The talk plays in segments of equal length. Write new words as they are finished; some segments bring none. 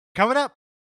Coming up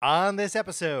on this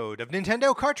episode of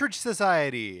Nintendo Cartridge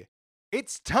Society,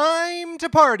 it's time to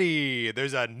party.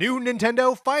 There's a new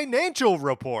Nintendo financial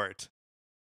report.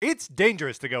 It's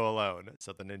dangerous to go alone,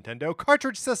 so the Nintendo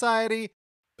Cartridge Society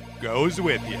goes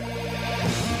with you.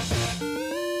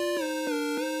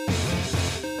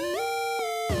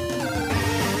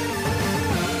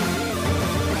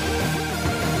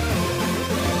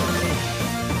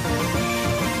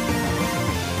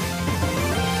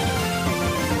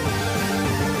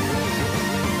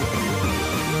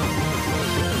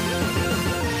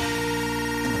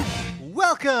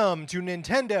 Welcome to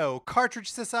Nintendo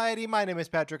Cartridge Society. My name is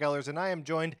Patrick Ellers, and I am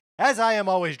joined, as I am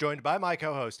always joined, by my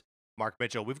co-host, Mark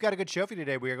Mitchell. We've got a good show for you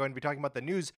today. We are going to be talking about the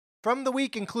news from the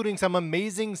week, including some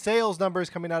amazing sales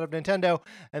numbers coming out of Nintendo.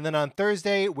 And then on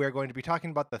Thursday, we're going to be talking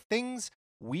about the things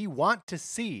we want to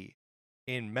see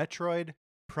in Metroid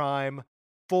Prime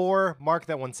 4. Mark,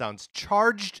 that one sounds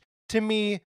charged to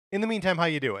me. In the meantime, how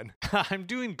you doing? I'm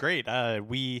doing great.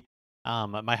 My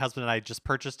husband and I just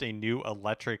purchased a new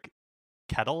electric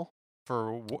kettle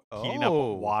for heating up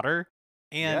water,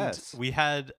 and yes. we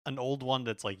had an old one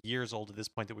that's like years old at this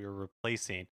point that we were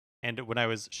replacing. And when I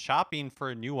was shopping for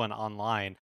a new one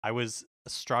online, I was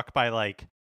struck by like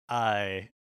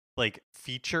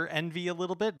feature envy a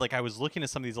little bit. Like I was looking at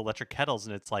some of these electric kettles,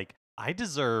 and it's like I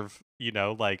deserve,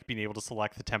 like being able to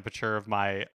select the temperature of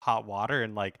my hot water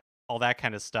and like all that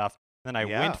kind of stuff. And then I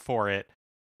went for it,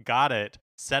 got it,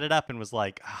 set it up, and was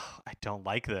like, oh, I don't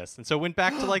like this. And so went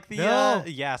back to like the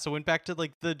went back to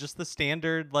like the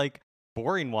standard like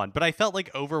boring one. But I felt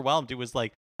like overwhelmed. It was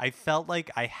like I felt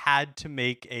like I had to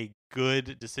make a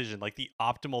good decision, like the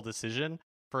optimal decision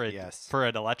for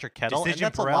an electric kettle. Decision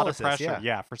and that's paralysis, a lot of pressure.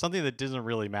 Yeah, for something that doesn't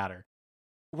really matter.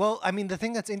 Well, I mean, the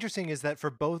thing that's interesting is that for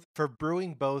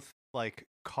brewing both like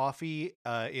coffee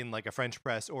in like a French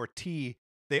press or tea,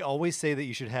 they always say that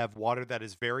you should have water that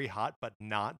is very hot but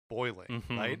not boiling,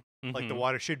 right? Mm-hmm. Like the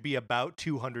water should be about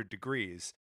 200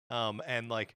 degrees. And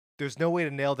like there's no way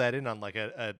to nail that in on like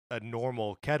a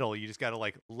normal kettle. You just got to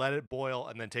like let it boil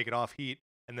and then take it off heat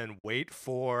and then wait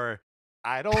for,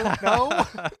 I don't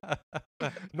know.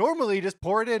 Normally you just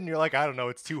pour it in and you're like, I don't know,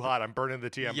 it's too hot. I'm burning the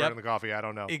tea, I'm burning the coffee. I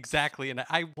don't know. Exactly. And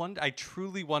I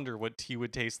truly wonder what tea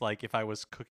would taste like if I was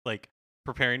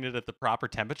preparing it at the proper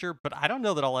temperature, but I don't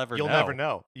know that I'll ever know. You'll never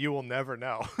know. You will never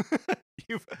know.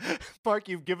 Mark,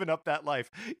 you've given up that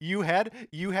life. You had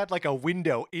like a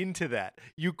window into that.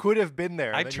 You could have been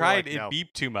there. I tried. Like, no. It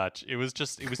beeped too much. It was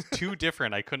too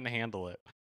different. I couldn't handle it.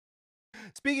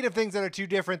 Speaking of things that are too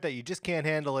different that you just can't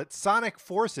handle it, Sonic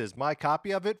Forces, my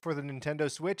copy of it for the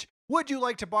Nintendo Switch. Would you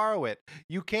like to borrow it?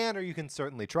 You can, or you can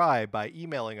certainly try by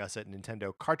emailing us at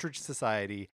Nintendo Cartridge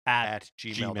Society at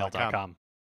gmail.com.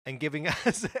 And giving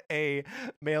us a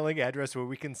mailing address where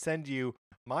we can send you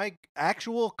my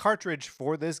actual cartridge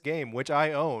for this game, which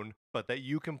I own, but that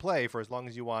you can play for as long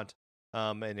as you want.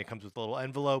 And it comes with a little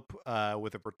envelope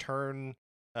with a return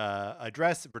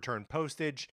address, return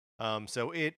postage.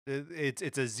 So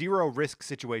it's a zero risk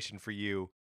situation for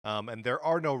you. And there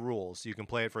are no rules. You can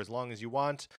play it for as long as you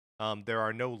want. There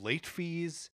are no late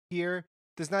fees here.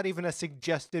 There's not even a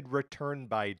suggested return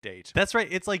by date. That's right.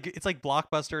 It's like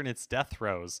Blockbuster and its death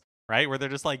throes, right? Where they're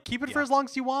just like, keep it for as long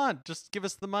as you want. Just give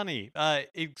us the money.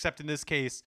 Except in this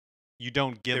case, you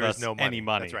don't give us any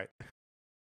money. That's right.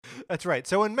 That's right.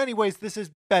 So in many ways, this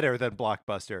is better than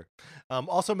Blockbuster.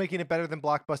 Also making it better than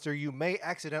Blockbuster, you may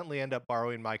accidentally end up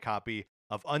borrowing my copy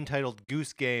of Untitled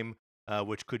Goose Game,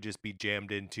 which could just be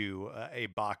jammed into a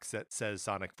box that says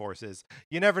Sonic Forces.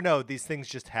 You never know. These things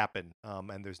just happen,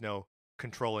 and there's no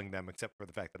controlling them except for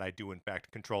the fact that I do in fact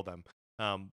control them.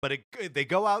 But they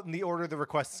go out in the order the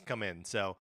requests come in.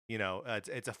 So,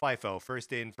 it's a FIFO,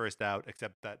 first in, first out,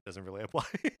 except that doesn't really apply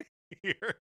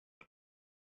here.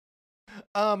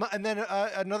 And then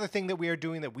another thing that we are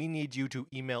doing that we need you to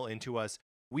email into us.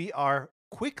 We are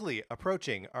quickly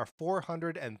approaching our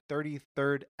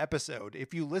 433rd episode.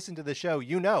 If you listen to the show,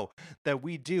 you know that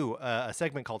we do a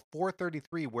segment called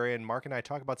 433, wherein Mark and I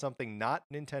talk about something not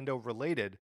Nintendo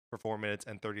related for 4 minutes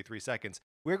and 33 seconds.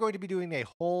 We're going to be doing a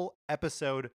whole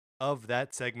episode of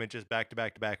that segment, just back to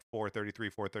back to back, 433,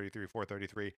 433,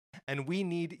 433. And we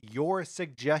need your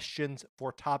suggestions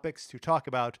for topics to talk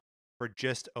about for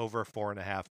just over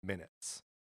 4.5 minutes.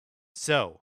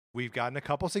 So we've gotten a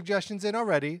couple suggestions in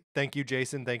already. Thank you,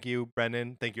 Jason. Thank you,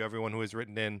 Brennan. Thank you, everyone who has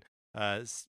written in,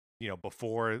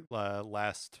 before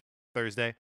last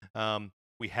Thursday.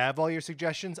 We have all your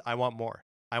suggestions. I want more.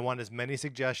 I want as many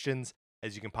suggestions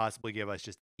as you can possibly give us.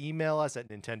 Just email us at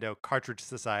Nintendo Cartridge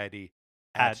Society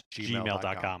at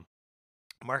gmail.com.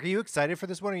 Mark, are you excited for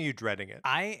this one, or are you dreading it?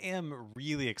 I am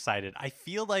really excited. I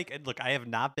feel like, look, I have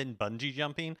not been bungee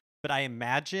jumping, but I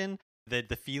imagine that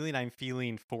the feeling I'm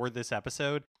feeling for this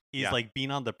episode is Yeah. like being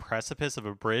on the precipice of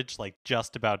a bridge, like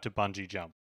just about to bungee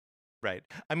jump. Right.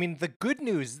 I mean, the good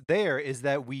news there is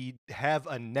that we have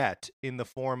a net in the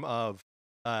form of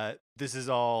this is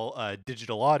all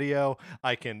digital audio.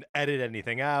 I can edit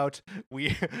anything out.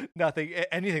 We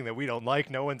anything that we don't like,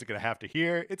 no one's gonna have to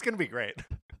hear. It's gonna be great.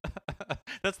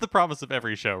 That's the promise of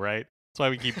every show, right? That's why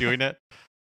we keep doing it.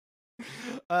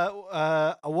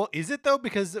 Well, is it though?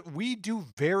 Because we do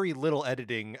very little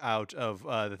editing out of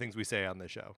the things we say on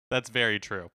this show. That's very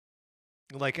true.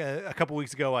 Like a couple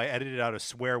weeks ago, I edited out a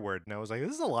swear word, and I was like,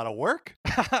 "This is a lot of work."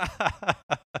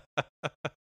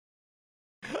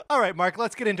 All right, Mark,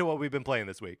 let's get into what we've been playing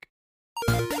this week.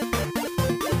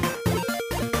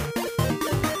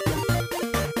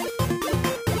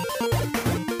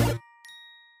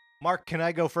 Mark, can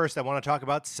I go first? I want to talk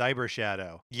about Cyber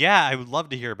Shadow. Yeah, I would love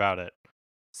to hear about it.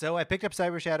 So I picked up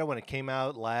Cyber Shadow when it came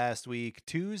out last week,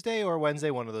 Tuesday or Wednesday,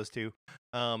 one of those two.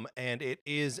 And it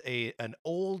is an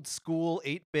old school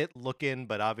 8-bit looking,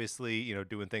 but obviously,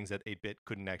 doing things that 8-bit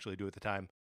couldn't actually do at the time.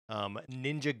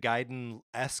 Ninja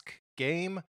Gaiden-esque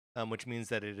game, which means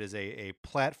that it is a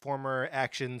platformer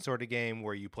action sort of game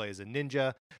where you play as a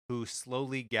ninja who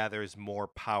slowly gathers more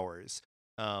powers.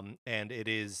 And it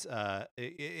is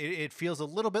it feels a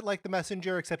little bit like The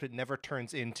Messenger, except it never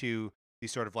turns into the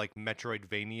sort of like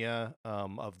Metroidvania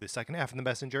of the second half of The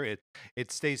Messenger.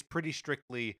 It stays pretty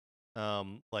strictly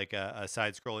like a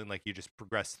side scrolling, like you just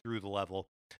progress through the level.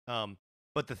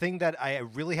 But the thing that I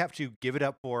really have to give it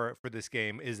up for this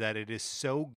game is that it is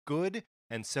so good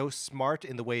and so smart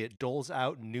in the way it doles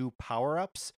out new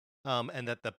power-ups, and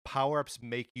that the power-ups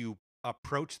make you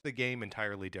approach the game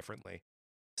entirely differently.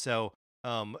 So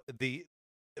the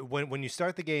when you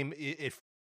start the game, it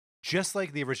just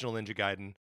like the original Ninja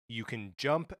Gaiden, you can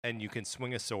jump and you can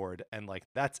swing a sword, and like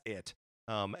that's it.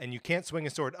 And you can't swing a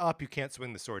sword up, you can't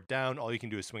swing the sword down. All you can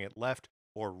do is swing it left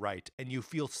or right, and you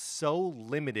feel so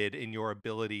limited in your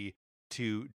ability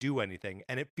to do anything.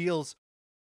 And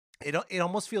it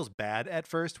almost feels bad at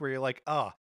first, where you're like,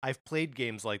 oh, I've played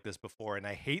games like this before, and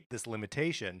I hate this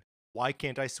limitation. Why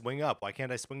can't I swing up? Why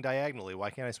can't I swing diagonally? Why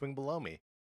can't I swing below me?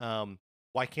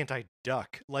 Why can't I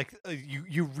duck? Like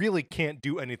you really can't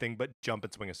do anything but jump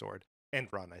and swing a sword and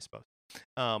run, I suppose.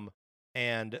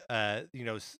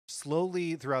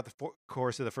 Slowly throughout the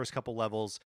course of the first couple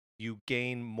levels, you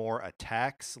gain more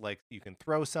attacks. Like you can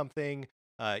throw something.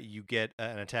 You get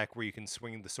an attack where you can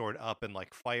swing the sword up and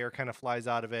like fire kind of flies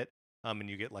out of it. And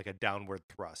you get like a downward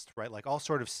thrust, right? Like all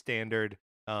sort of standard.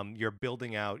 You're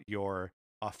building out your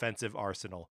offensive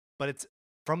arsenal, but it's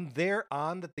from there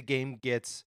on that the game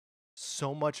gets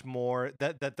so much more,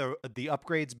 that the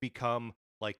upgrades become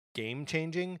like game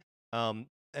changing.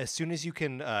 As soon as you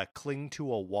can cling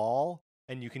to a wall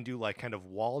and you can do like kind of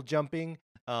wall jumping,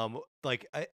 like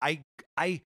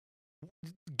I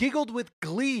giggled with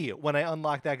glee when I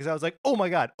unlocked that, because I was like, oh my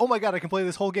god, I can play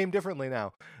this whole game differently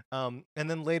now. And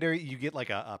then later you get like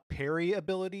a parry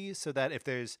ability, so that if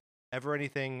there's ever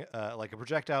anything like a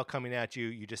projectile coming at you,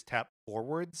 you just tap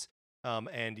forwards,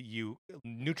 and you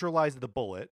neutralize the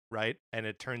bullet, right? And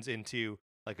it turns into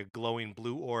like a glowing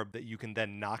blue orb that you can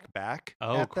then knock back.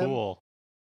 Oh, cool.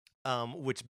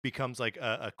 Which becomes like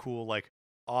a cool like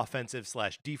offensive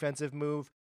 / defensive move.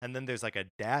 And then there's like a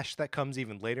dash that comes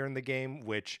even later in the game,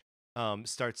 which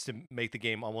starts to make the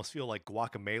game almost feel like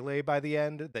Guacamelee by the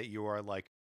end, that you are like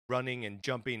running and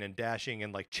jumping and dashing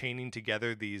and like chaining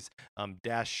together these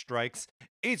dash strikes.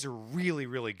 It's really,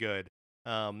 really good.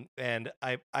 And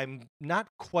I'm not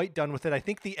quite done with it. I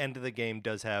think the end of the game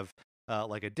does have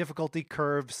like a difficulty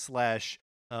curve /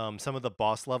 some of the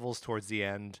boss levels towards the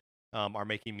end are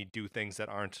making me do things that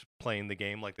aren't playing the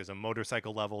game. Like there's a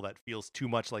motorcycle level that feels too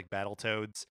much like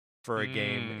Battletoads for a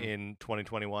game in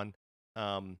 2021.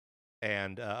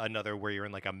 And another where you're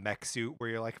in like a mech suit,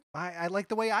 where you're like, I like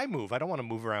the way I move. I don't want to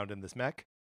move around in this mech.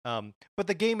 But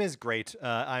the game is great.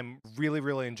 I'm really,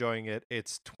 really enjoying it.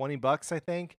 It's $20, I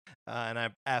think, and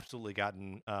I've absolutely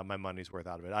gotten my money's worth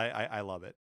out of it. I love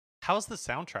it. How's the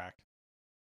soundtrack?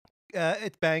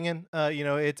 It's banging.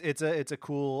 It's a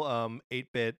cool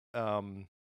 8-bit.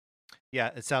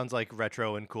 Yeah, it sounds like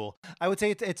retro and cool. I would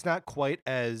say it's not quite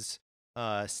as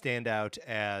standout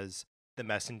as The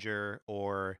Messenger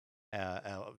or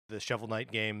the Shovel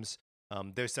Knight games.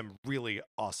 There's some really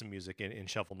awesome music in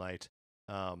Shovel Knight.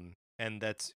 And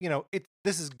that's,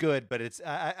 this is good, but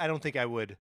I don't think I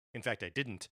would, in fact, I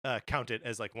didn't count it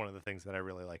as like one of the things that I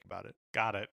really like about it.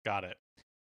 Got it.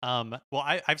 Well,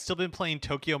 I've still been playing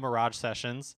Tokyo Mirage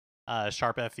Sessions,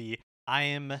 Sharp FE. I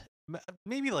am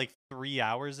maybe like 3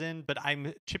 hours in, but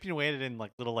I'm chipping away at it in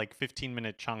like little like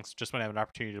 15-minute chunks just when I have an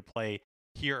opportunity to play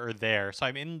here or there. So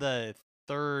I'm in the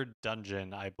third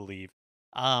dungeon, I believe.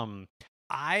 Um,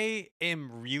 I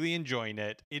am really enjoying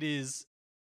it. It is,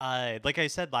 like I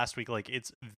said last week, like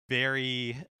it's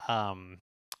very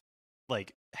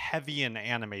like heavy in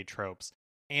anime tropes,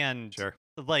 and Sure.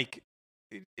 like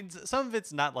some of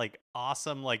it's not like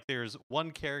awesome. Like there's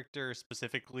one character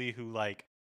specifically who like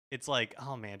it's like,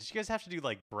 oh man, did you guys have to do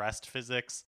like breast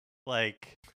physics?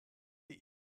 Like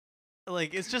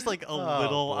it's just like a Oh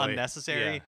little boy. Yeah.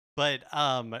 unnecessary. But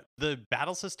the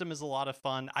battle system is a lot of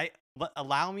fun.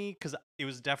 Allow me, because it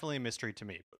was definitely a mystery to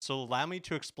me. So allow me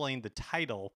to explain the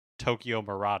title, Tokyo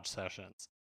Mirage Sessions.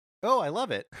 Oh, I love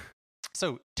it.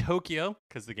 So Tokyo,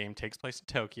 because the game takes place in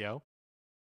Tokyo.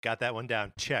 Got that one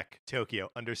down. Check. Tokyo.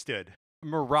 Understood.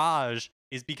 Mirage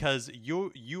is because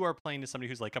you are playing as somebody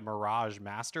who's like a Mirage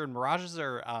master, and Mirages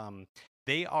are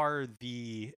they are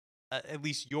the at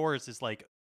least yours is like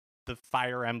the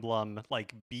Fire Emblem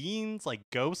like beings, like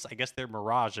ghosts. I guess they're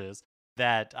Mirages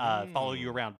that follow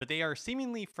you around, but they are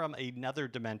seemingly from another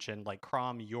dimension. Like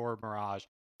Crom, your Mirage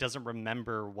doesn't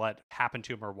remember what happened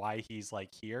to him or why he's like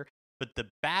here. But the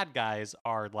bad guys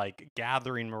are like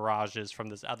gathering Mirages from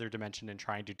this other dimension and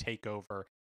trying to take over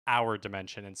our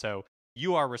dimension. And so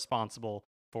you are responsible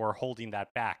for holding that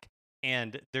back.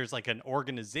 And there's like an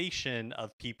organization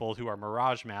of people who are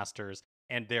Mirage Masters,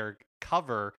 and their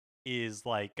cover is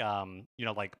like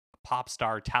like pop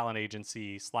star talent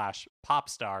agency / pop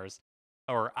stars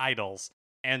or idols.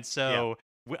 And so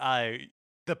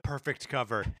the perfect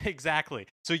cover. Exactly.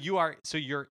 So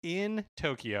you're in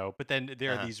Tokyo, but then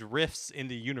there are these rifts in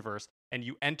the universe, and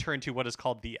you enter into what is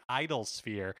called the idol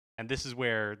sphere, and this is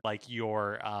where like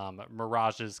your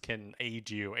mirages can aid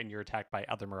you, and you're attacked by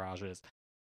other mirages.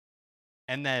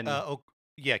 And then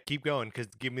yeah, keep going, because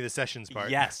give me the sessions part.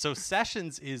 Yes, so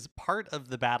sessions is part of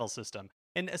the battle system,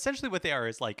 and essentially what they are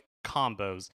is like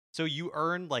combos. So you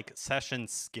earn like session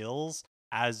skills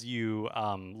as you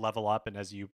level up and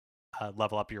as you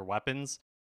level up your weapons.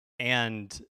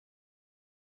 And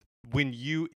when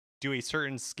you do a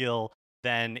certain skill,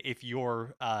 then if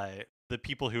you're the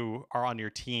people who are on your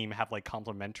team have like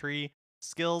complementary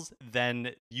skills,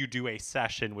 then you do a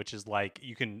session, which is like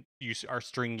you are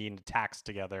stringing attacks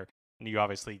together, and you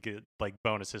obviously get like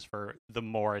bonuses for the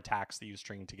more attacks that you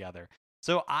string together.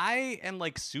 So I am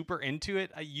like super into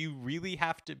it. You really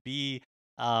have to be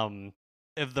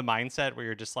of the mindset where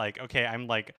you're just like, okay, I'm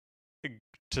like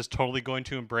just totally going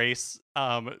to embrace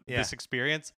this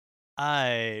experience.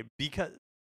 Because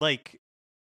like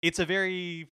it's a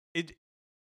very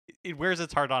it wears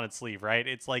its heart on its sleeve, right?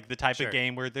 It's like the type of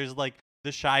game where there's like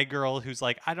the shy girl who's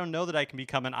like, I don't know that I can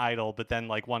become an idol, but then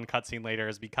like one cutscene later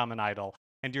has become an idol,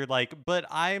 and you're like, but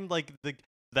I'm like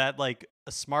that like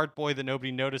a smart boy that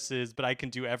nobody notices, but I can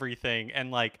do everything,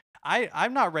 and like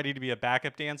I'm not ready to be a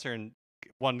backup dancer, and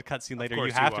one cutscene later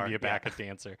you have to be a backup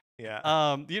dancer. Yeah.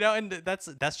 And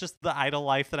that's just the idol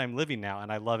life that I'm living now,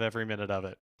 and I love every minute of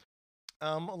it.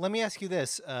 Let me ask you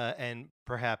this, and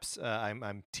perhaps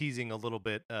I'm teasing a little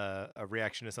bit a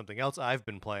reaction to something else I've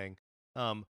been playing.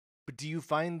 But do you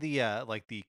find the like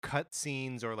the cut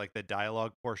scenes or like the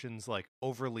dialogue portions like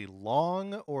overly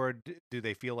long, or do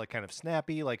they feel like kind of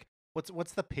snappy? Like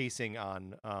what's the pacing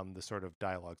on the sort of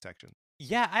dialogue section?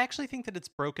 Yeah, I actually think that it's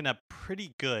broken up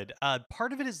pretty good.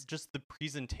 Part of it is just the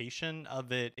presentation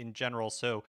of it in general.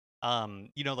 So,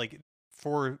 like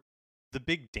for the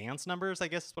big dance numbers, I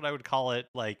guess is what I would call it.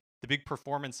 Like the big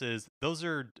performances, those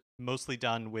are mostly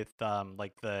done with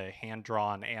like the hand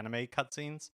drawn anime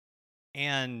cutscenes,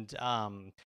 and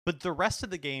but the rest of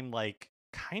the game like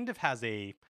kind of has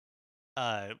a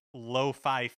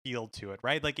lo-fi feel to it,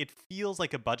 right? Like it feels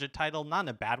like a budget title, not in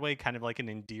a bad way, kind of like an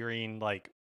endearing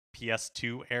like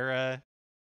PS2 era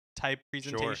type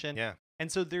presentation. Sure, yeah.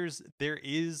 And so there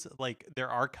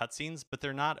are cutscenes, but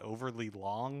they're not overly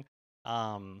long.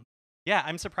 Yeah,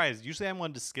 I'm surprised. Usually I'm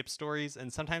one to skip stories,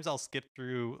 and sometimes I'll skip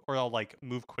through, or I'll like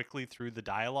move quickly through the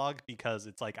dialogue, because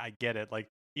it's like I get it. Like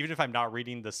even if I'm not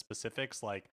reading the specifics,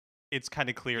 like it's kind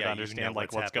of clear to understand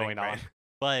like what's going on.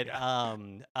 But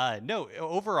no,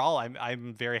 overall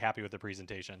I'm very happy with the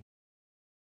presentation.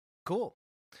 Cool.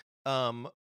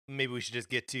 Maybe we should just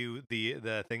get to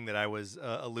the thing that I was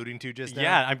alluding to just now.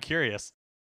 Yeah, I'm curious.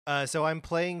 So I'm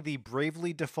playing the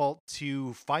Bravely Default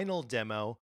 2 final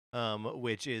demo,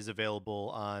 which is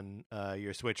available on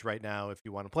your Switch right now. If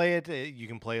you want to play it, you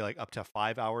can play like up to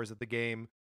 5 hours of the game.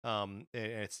 And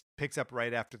it picks up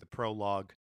right after the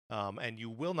prologue, and you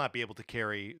will not be able to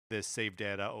carry this save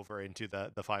data over into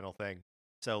the final thing.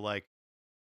 So like,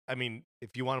 I mean,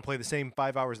 if you want to play the same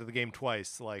 5 hours of the game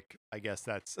twice, like, I guess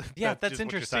that's Yeah, that's that's just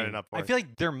what you're signing interesting. up for. I feel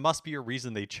like there must be a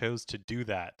reason they chose to do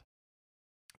that.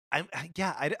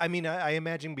 I mean, I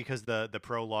imagine because the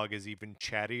prologue is even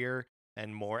chattier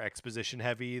and more exposition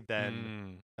heavy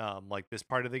than like this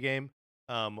part of the game,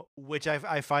 which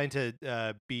I find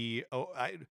to be.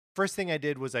 First thing I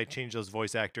did was I changed those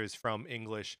voice actors from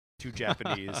English to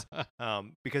Japanese,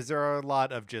 because there are a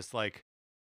lot of just like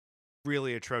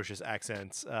really atrocious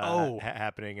accents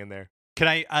happening in there. Can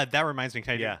I? That reminds me.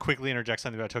 Can I Yeah. quickly interject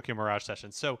something about Tokyo Mirage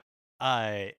Sessions? So,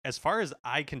 as far as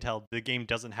I can tell, the game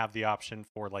doesn't have the option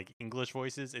for like English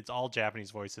voices. It's all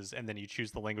Japanese voices, and then you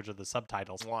choose the language of the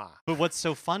subtitles. Mwah. But what's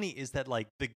so funny is that like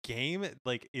the game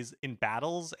like is in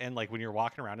battles and like when you're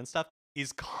walking around and stuff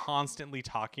is constantly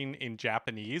talking in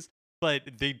Japanese, but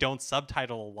they don't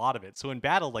subtitle a lot of it. So in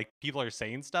battle, like people are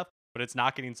saying stuff, but it's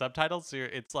not getting subtitles. So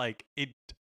it's like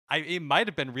it might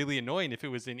have been really annoying if it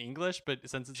was in English, but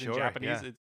since it's in Japanese,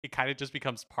 it kind of just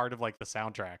becomes part of like the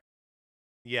soundtrack.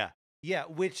 Yeah,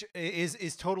 which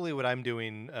is totally what I'm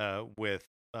doing with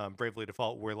Bravely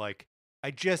Default, where like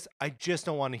I just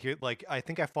don't want to hear, like, I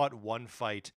think I fought one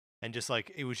fight and just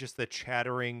like it was just the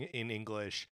chattering in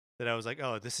English that I was like,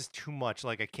 oh, this is too much.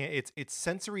 Like I can't. It's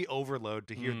sensory overload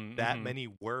to hear that many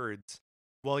words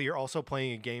while you're also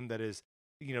playing a game that is,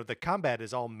 the combat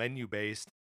is all menu based.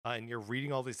 And you're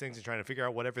reading all these things and trying to figure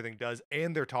out what everything does,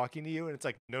 and they're talking to you, and it's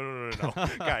like, no,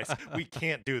 guys, we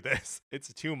can't do this.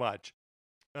 It's too much.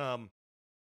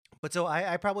 But so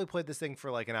I probably played this thing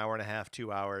for like an hour and a half,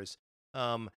 2 hours.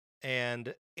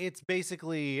 And it's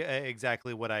basically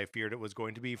exactly what I feared it was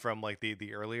going to be from like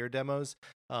the earlier demos.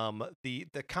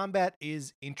 The combat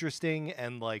is interesting,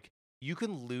 and like you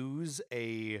can lose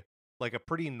a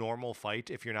pretty normal fight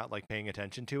if you're not like paying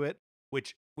attention to it,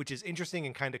 which is interesting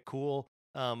and kind of cool.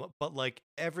 But like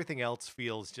everything else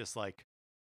feels just like,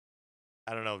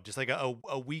 I don't know, just like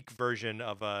a weak version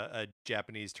of a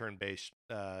Japanese turn-based,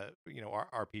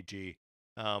 RPG.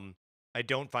 I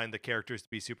don't find the characters to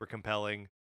be super compelling.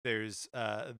 There's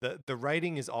the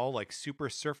writing is all like super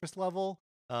surface level,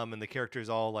 and the characters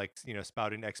all like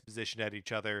spouting exposition at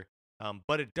each other.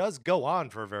 But it does go on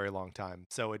for a very long time,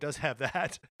 so it does have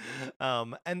that.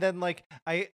 And then like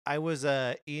I was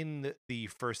in the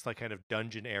first like kind of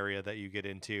dungeon area that you get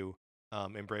into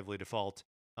in Bravely Default.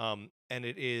 And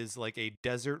it is like a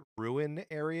desert ruin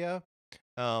area.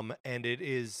 And it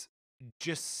is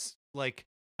just like,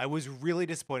 I was really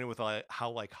disappointed with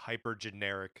how like hyper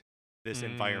generic this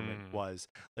environment was.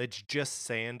 It's just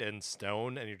sand and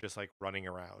stone, and you're just like running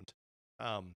around.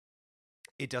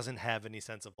 It doesn't have any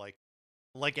sense of like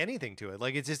anything to it.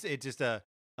 Like it's just a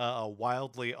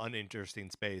wildly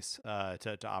uninteresting space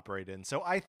to operate in. So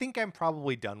I think I'm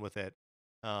probably done with it.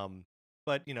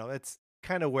 But it's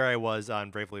kind of where I was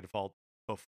on Bravely Default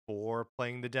before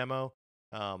playing the demo.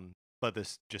 But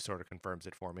this just sort of confirms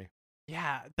it for me.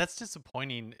 Yeah, that's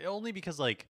disappointing. Only because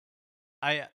like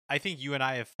I think you and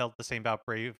I have felt the same about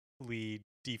Bravely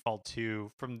Default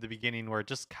 2 from the beginning, where it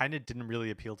just kind of didn't really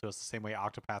appeal to us the same way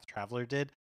Octopath Traveler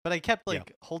did. But I kept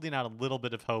like holding out a little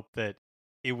bit of hope that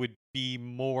it would be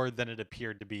more than it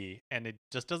appeared to be, and it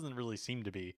just doesn't really seem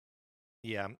to be.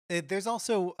 Yeah, there's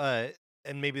also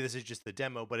and maybe this is just the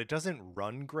demo, but it doesn't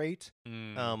run great.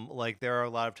 Like there are a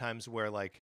lot of times where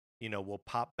like we'll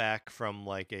pop back from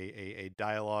like a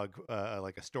dialogue,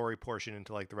 like a story portion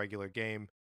into like the regular game,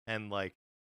 and like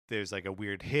there's like a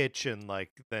weird hitch, and like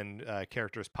then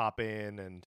characters pop in,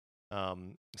 and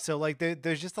so like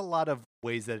there's just a lot of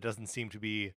ways that it doesn't seem to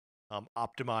be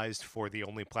optimized for the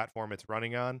only platform it's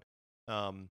running on.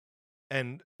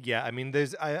 And yeah, I mean,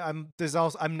 I'm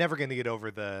never gonna get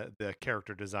over the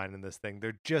character design in this thing.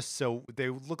 They're just they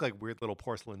look like weird little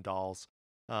porcelain dolls.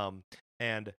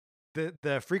 And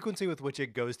the frequency with which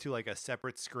it goes to like a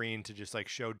separate screen to just like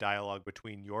show dialogue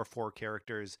between your 4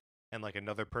 characters and like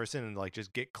another person and like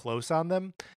just get close on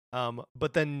them.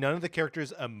 But then none of the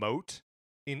characters emote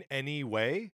in any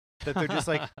way, that they're just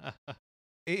like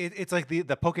it's like the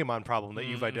Pokemon problem that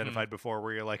you've identified before,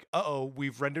 where you're like,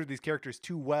 we've rendered these characters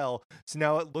too well, so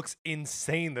now it looks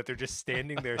insane that they're just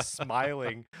standing there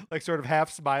smiling, like sort of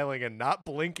half smiling and not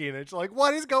blinking. And it's like,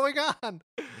 what is going on?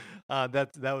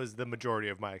 That was the majority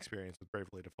of my experience with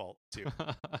Bravely Default 2.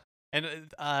 And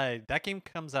that game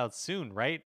comes out soon,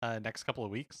 right? Next couple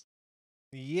of weeks.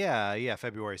 Yeah,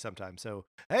 February sometime. So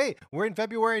hey, we're in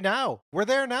February now. We're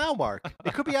there now, Mark.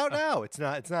 It could be out now. It's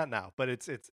not now, but it's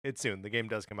soon. The game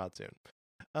does come out soon.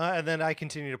 And then I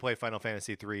continue to play Final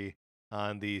Fantasy 3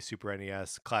 on the Super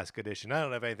NES Classic Edition. I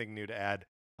don't have anything new to add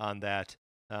on that.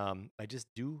 I just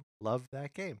do love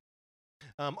that game.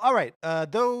 All right.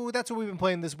 Though that's what we've been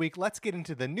playing this week, let's get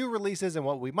into the new releases and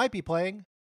what we might be playing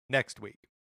next week.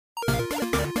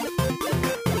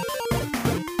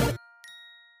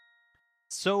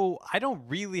 So I don't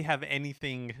really have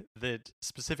anything that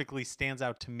specifically stands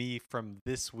out to me from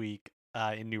this week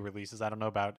in new releases. I don't know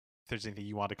about if there's anything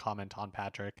you want to comment on,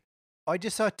 Patrick. I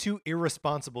just saw 2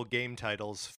 irresponsible game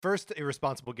titles. First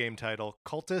irresponsible game title,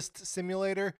 Cultist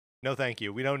Simulator. No, thank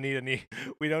you. We don't need any.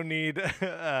 We don't need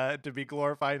to be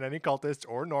glorifying any cultists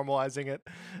or normalizing it.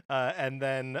 And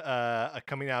then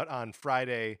coming out on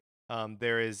Friday,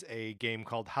 there is a game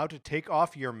called How to Take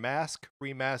Off Your Mask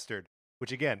Remastered.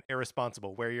 Which again,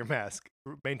 irresponsible. Wear your mask.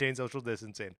 Maintain social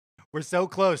distancing. We're so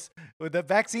close. The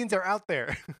vaccines are out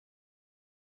there.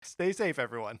 Stay safe,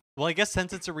 everyone. Well, I guess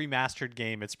since it's a remastered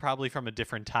game, it's probably from a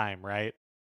different time, right?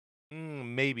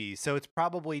 Maybe. So it's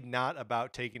probably not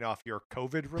about taking off your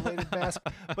COVID-related mask.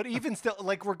 But even still,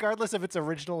 like, regardless of its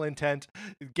original intent,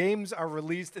 games are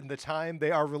released in the time they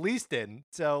are released in.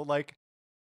 So, like,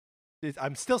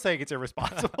 I'm still saying it's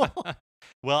irresponsible.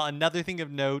 Well, another thing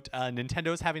of note,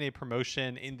 Nintendo is having a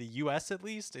promotion in the US at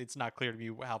least. It's not clear to me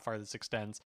how far this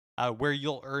extends, where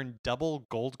you'll earn double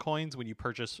gold coins when you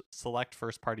purchase select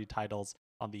first-party titles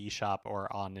on the eShop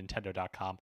or on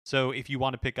Nintendo.com. So if you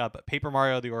want to pick up Paper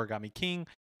Mario The Origami King,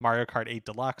 Mario Kart 8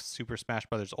 Deluxe, Super Smash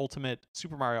Bros. Ultimate,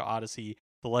 Super Mario Odyssey,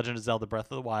 The Legend of Zelda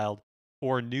Breath of the Wild,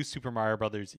 or New Super Mario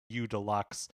Bros. U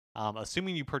Deluxe,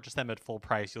 assuming you purchase them at full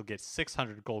price, you'll get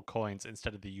 600 gold coins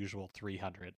instead of the usual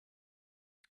 300.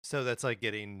 So that's like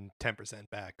getting 10%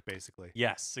 back, basically.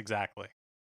 Yes, exactly.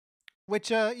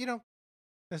 Which,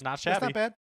 it's not shabby. That's not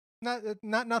bad.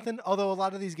 Not nothing. Although a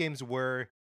lot of these games were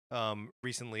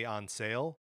recently on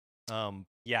sale.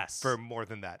 Yes. For more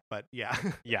than that, but yeah.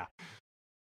 Yeah.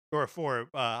 Or for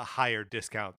a higher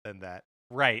discount than that.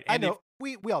 Right. And I know.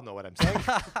 We all know what I'm saying.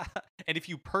 And if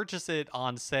you purchase it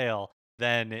on sale,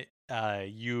 then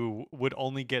you would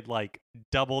only get like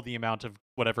double the amount of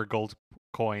whatever gold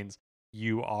coins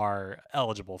you are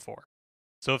eligible for.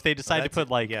 So if they decide to put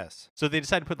so they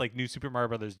decide to put like New Super Mario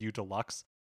Bros. U Deluxe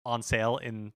on sale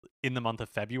in the month of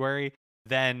February,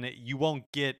 then you won't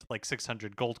get like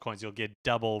 600 gold coins. You'll get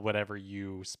double whatever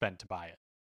you spent to buy it.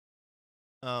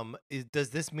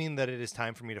 Does this mean that it is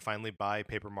time for me to finally buy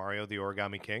Paper Mario: The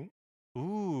Origami King?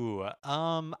 Ooh,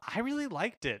 I really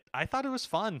liked it. I thought it was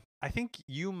fun. I think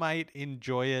you might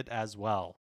enjoy it as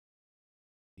well.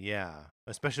 Yeah,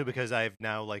 especially because I've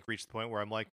now like reached the point where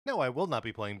I'm like, no, I will not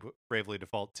be playing Bravely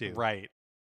Default 2. Right.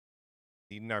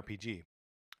 Need an RPG.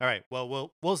 All right.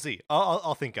 Well, we'll see.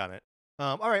 I'll think on it.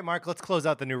 All right, Mark. Let's close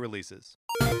out the new releases.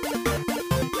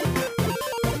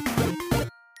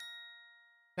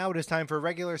 Now it is time for a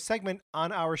regular segment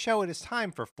on our show. It is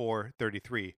time for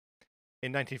 433.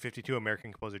 In 1952,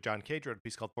 American composer John Cage wrote a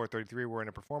piece called 433, wherein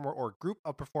a performer or group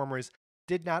of performers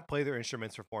did not play their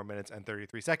instruments for 4 minutes and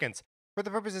 33 seconds. For the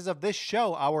purposes of this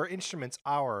show, our instruments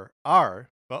are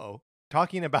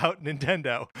talking about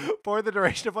Nintendo. For the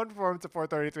duration of one performance of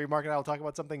 433, Mark and I will talk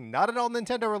about something not at all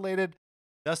Nintendo related,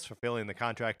 thus fulfilling the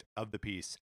contract of the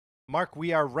piece. Mark,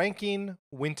 we are ranking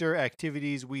winter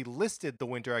activities. We listed the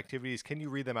winter activities. Can you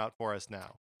read them out for us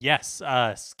now? Yes.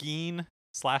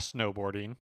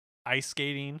 Skiing/snowboarding, ice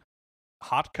skating,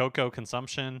 hot cocoa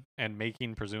consumption and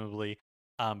making, presumably,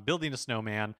 building a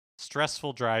snowman,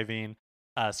 stressful driving,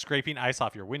 scraping ice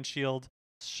off your windshield,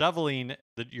 shoveling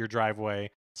your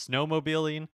driveway,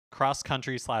 snowmobiling,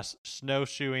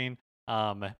 cross-country/snowshoeing,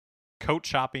 coat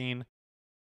shopping,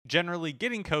 generally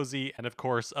getting cozy, and of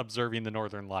course, observing the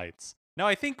northern lights. Now,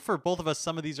 I think for both of us,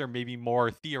 some of these are maybe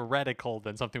more theoretical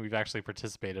than something we've actually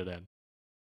participated in.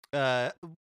 I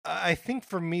think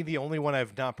for me, the only one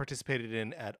I've not participated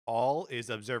in at all is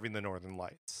observing the northern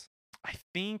lights. I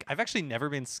think I've actually never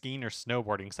been skiing or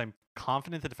snowboarding because I'm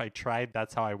confident that if I tried,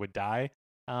 that's how I would die.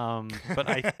 But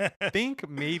I think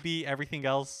maybe everything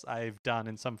else I've done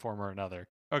in some form or another,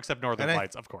 except northern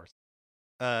lights, of course.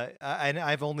 And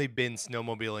I've only been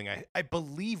snowmobiling. I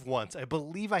believe once. I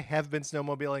believe I have been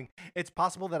snowmobiling. It's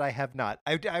possible that I have not.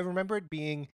 I remember it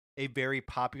being a very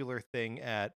popular thing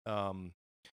at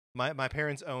my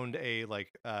parents owned a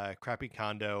crappy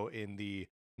condo in the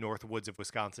North Woods of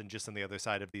Wisconsin, just on the other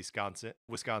side of the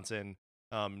Wisconsin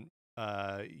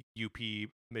UP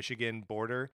Michigan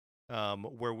border,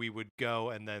 where we would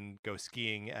go and then go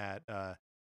skiing at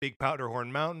Big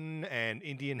Powderhorn Mountain and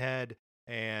Indian Head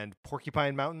and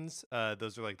Porcupine Mountains.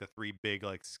 Those are like the 3 big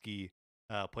like ski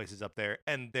places up there.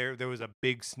 And there was a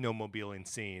big snowmobiling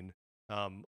scene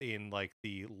in like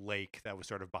the lake that was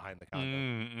sort of behind the condo.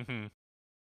 Mm-hmm.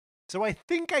 So I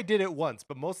think I did it once,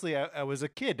 but mostly I was a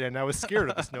kid and I was scared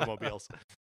of the snowmobiles.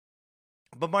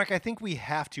 But Mark, I think we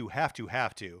have to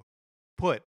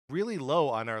put really low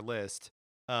on our list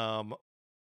um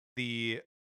the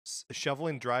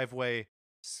shoveling driveway,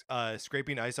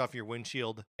 scraping ice off your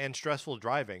windshield, and stressful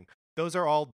driving. Those are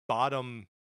all bottom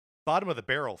of the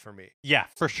barrel for me. Yeah,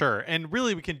 for sure. And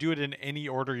really, we can do it in any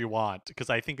order you want because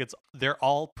I think they're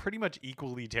all pretty much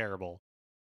equally terrible.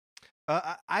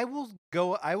 I will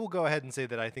go ahead and say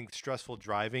that I think stressful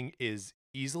driving is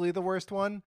easily the worst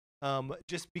one.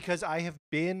 Just because I've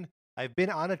been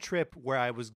on a trip where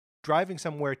I was driving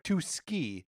somewhere to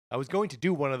ski. I was going to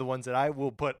do one of the ones that I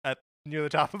will put at near the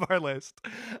top of our list,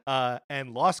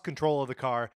 and lost control of the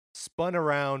car, spun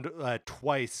around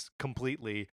twice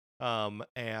completely,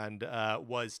 and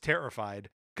was terrified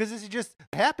because it just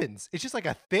happens. It's just like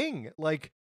a thing.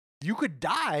 Like you could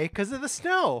die because of the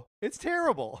snow. It's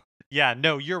terrible. Yeah,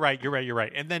 no, you're right.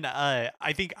 And then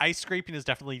I think ice scraping is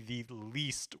definitely the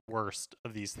least worst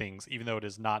of these things, even though it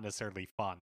is not necessarily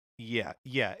fun. Yeah.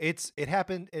 It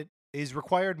happened. It is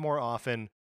required more often,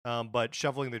 but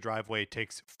shoveling the driveway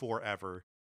takes forever.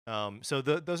 So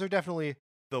those are definitely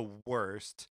the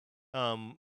worst.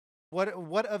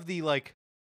 What of the like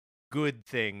good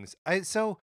things? I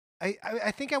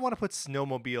think I want to put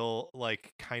snowmobile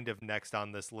like kind of next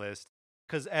on this list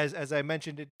because as I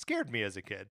mentioned, it scared me as a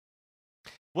kid.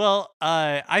 Well,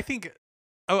 I think.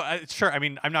 Oh, sure. I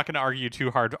mean, I'm not going to argue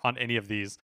too hard on any of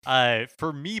these.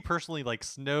 For me personally, like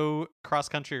snow cross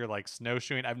country or like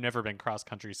snowshoeing, I've never been cross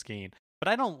country skiing, but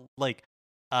I don't like.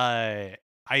 I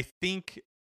think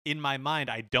in my mind,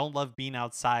 I don't love being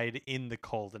outside in the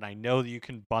cold, and I know that you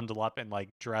can bundle up and like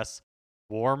dress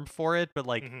warm for it, but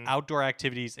like outdoor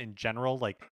activities in general,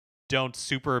 like don't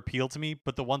super appeal to me.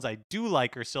 But the ones I do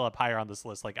like are still up higher on this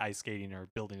list, like ice skating or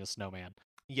building a snowman.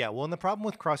 Yeah, well, and the problem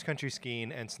with cross country skiing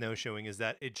and snowshoeing is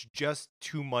that it's just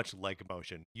too much leg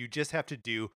motion. You just have to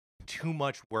do too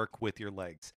much work with your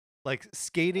legs. Like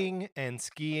skating and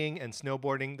skiing and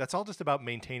snowboarding, that's all just about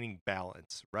maintaining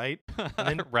balance, right? And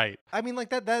then, right. I mean, like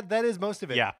that is most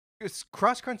of it. Yeah. It's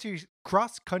cross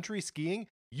country skiing,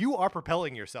 you are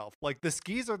propelling yourself. Like the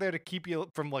skis are there to keep you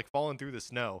from like falling through the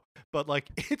snow, but like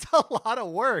it's a lot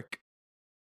of work.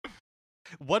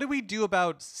 What do we do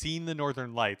about seeing the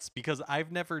Northern Lights? Because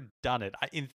I've never done it.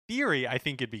 In theory, I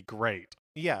think it'd be great.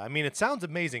 Yeah, I mean, it sounds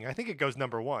amazing. I think it goes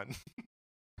number one.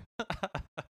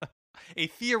 A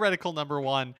theoretical number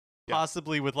one,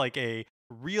 possibly with like a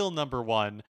real number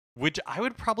one, which I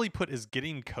would probably put as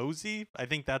getting cozy. I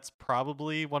think that's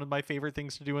probably one of my favorite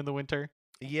things to do in the winter.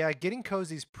 Yeah, getting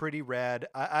cozy is pretty rad.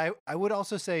 I would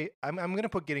also say I'm gonna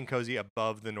put getting cozy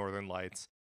above the Northern Lights.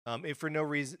 If for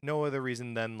no other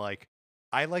reason than like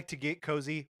I like to get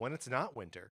cozy when it's not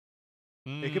winter.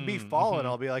 It could be fall, and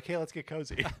I'll be like, hey, let's get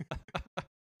cozy.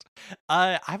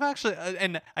 I've actually,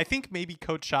 and I think maybe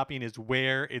coat shopping is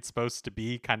where it's supposed to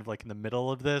be, kind of like in the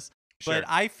middle of this. Sure.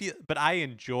 But I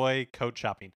enjoy coat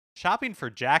shopping. Shopping for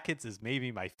jackets is maybe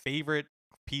my favorite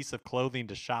piece of clothing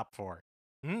to shop for.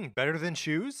 Better than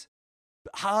shoes?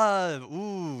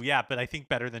 Yeah, but I think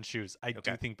better than shoes. I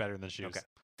do think better than shoes. Okay.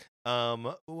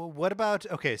 What about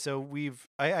so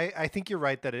I think you're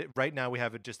right that right now we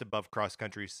have it just above cross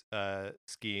country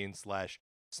skiing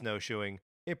 / snowshoeing.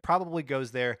 It probably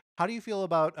goes there. How do you feel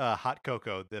about hot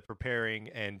cocoa, the preparing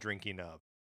and drinking of?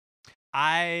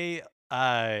 I'm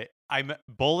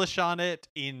bullish on it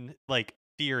in like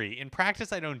theory. In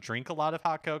practice, I don't drink a lot of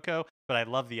hot cocoa, but I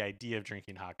love the idea of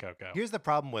drinking hot cocoa. Here's the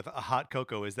problem with a hot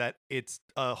cocoa is that it's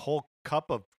a whole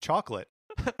cup of chocolate.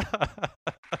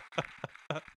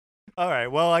 All right.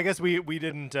 Well, I guess we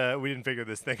didn't figure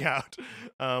this thing out.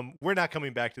 We're not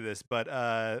coming back to this, but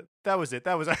that was it.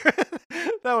 That was our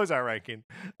that was our ranking.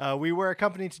 We were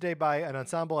accompanied today by an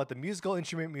ensemble at the Musical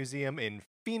Instrument Museum in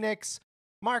Phoenix.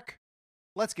 Mark,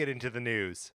 let's get into the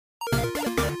news.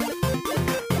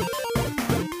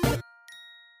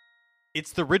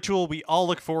 It's the ritual we all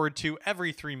look forward to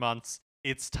every 3 months.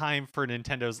 It's time for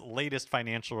Nintendo's latest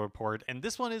financial report, and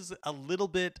this one is a little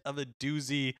bit of a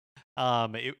doozy.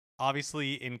 It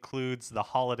obviously includes the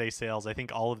holiday sales. I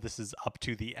think all of this is up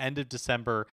to the end of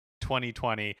December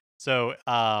 2020. So,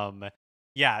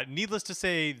 yeah, needless to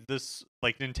say, this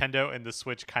like Nintendo and the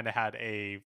Switch kind of had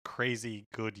a crazy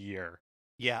good year.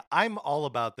 Yeah, I'm all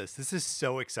about this. This is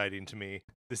so exciting to me.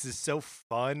 This is so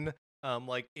fun.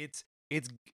 Like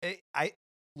I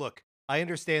look, I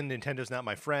understand Nintendo's not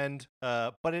my friend,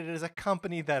 but it is a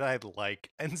company that I like.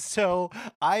 And so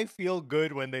I feel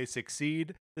good when they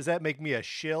succeed. Does that make me a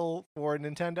shill for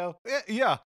Nintendo?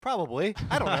 Yeah, probably.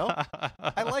 I don't know.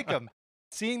 I like them.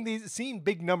 Seeing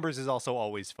big numbers is also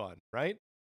always fun, right?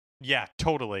 Yeah,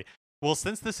 totally. Well,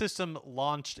 since the system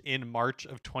launched in March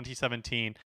of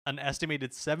 2017, an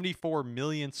estimated 74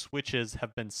 million Switches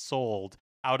have been sold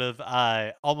out of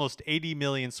almost 80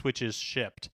 million Switches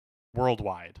shipped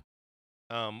worldwide.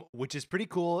 Which is pretty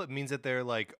cool. It means that they're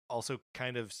like also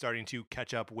kind of starting to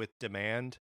catch up with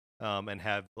demand, and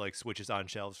have like Switches on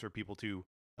shelves for people to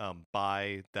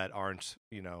buy that aren't,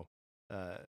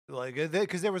 like,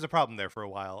 because there was a problem there for a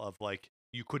while of like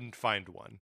you couldn't find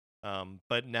one.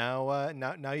 But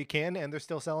now you can, and they're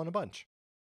still selling a bunch.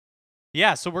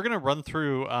 Yeah, so we're gonna run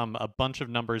through a bunch of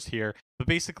numbers here, but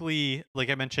basically, like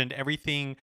I mentioned,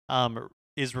 everything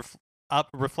is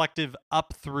reflective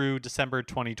up through December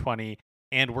 2020,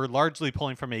 and we're largely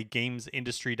pulling from a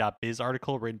gamesindustry.biz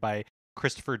article written by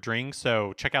Christopher Dring.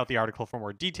 So check out the article for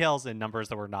more details and numbers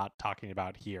that we're not talking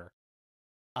about here.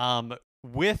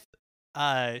 With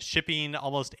shipping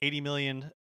almost 80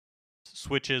 million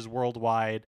Switches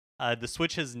worldwide, the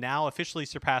Switch has now officially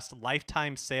surpassed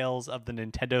lifetime sales of the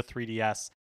Nintendo 3DS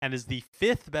and is the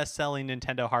 5th best-selling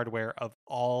Nintendo hardware of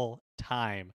all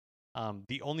time.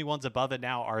 The only ones above it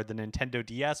now are the Nintendo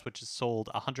DS, which has sold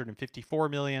 154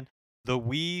 million, the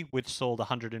Wii, which sold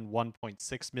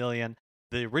 101.6 million,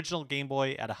 the original Game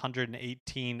Boy at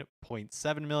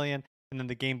 118.7 million, and then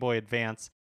the Game Boy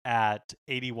Advance at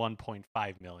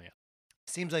 81.5 million.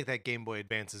 Seems like that Game Boy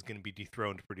Advance is going to be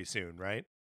dethroned pretty soon, right?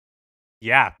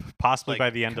 Yeah, possibly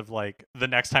by the end of like the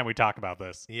next time we talk about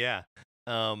this. Yeah.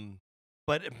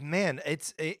 But man,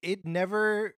 it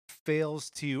never fails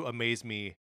to amaze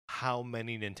me how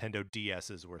many Nintendo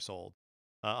DSs were sold.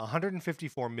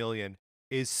 154 million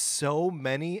is so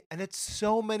many, and it's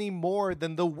so many more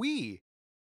than the Wii.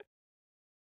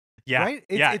 Yeah. Right?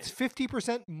 It's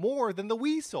 50% more than the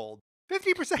Wii sold.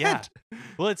 50%. Yeah.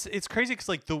 Well, it's crazy because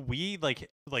like the Wii, like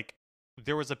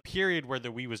there was a period where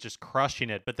the Wii was just crushing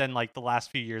it, but then like the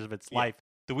last few years of its life,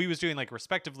 the Wii was doing like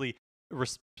respectively,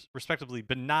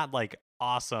 but not like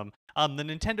awesome. The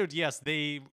Nintendo DS,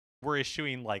 they were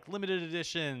issuing like limited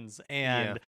editions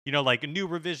and like new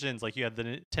revisions. Like you had the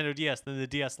Nintendo DS, then the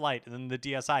DS Lite, and then the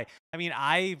DSi. I mean,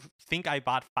 I think I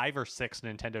bought 5 or 6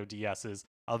 Nintendo DSs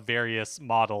of various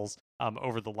models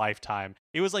over the lifetime.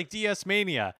 It was like DS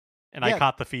Mania, and I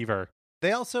caught the fever.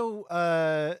 They also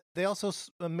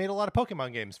made a lot of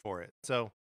Pokemon games for it. So,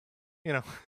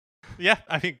 Yeah,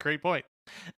 I mean, great point.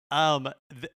 A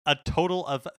total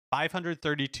of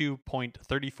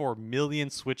 532.34 million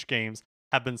Switch games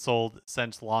have been sold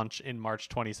since launch in March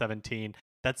 2017.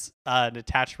 That's an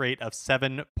attach rate of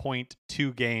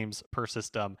 7.2 games per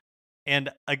system.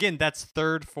 And again, that's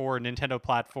third for Nintendo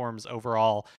platforms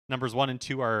overall. Numbers 1 and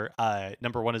 2 are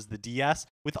number 1 is the DS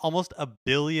with almost 1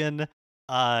 billion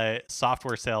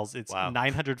software sales. It's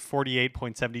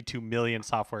 948.72 million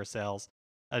software sales,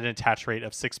 an attach rate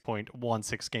of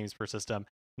 6.16 games per system.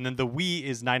 And then the Wii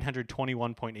is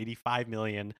 921.85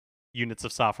 million units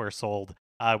of software sold,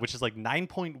 which is like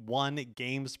 9.1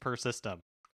 games per system.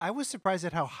 I was surprised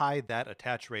at how high that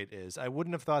attach rate is. I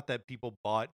wouldn't have thought that people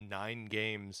bought 9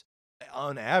 games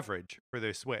on average for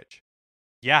their Switch.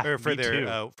 Yeah, or for their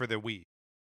Wii.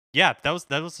 Yeah, that was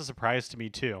a surprise to me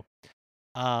too.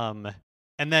 And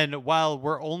then while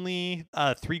we're only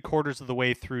 3/4 of the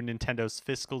way through Nintendo's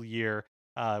fiscal year,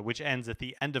 which ends at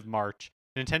the end of March,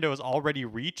 Nintendo has already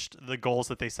reached the goals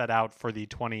that they set out for the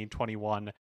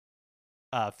 2021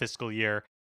 fiscal year,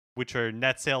 which are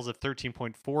net sales of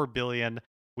 13.4 billion,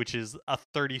 which is a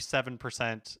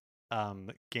 37%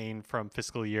 gain from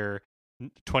fiscal year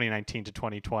 2019 to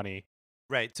 2020.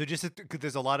 Right. So just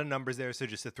there's a lot of numbers there. So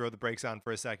just to throw the brakes on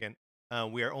for a second,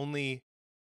 we are only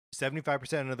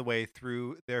 75% of the way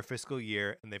through their fiscal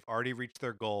year, and they've already reached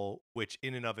their goal, which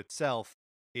in and of itself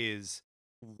is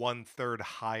 1/3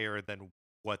 higher than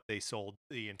what they sold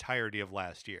the entirety of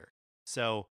last year.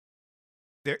 So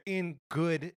they're in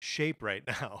good shape right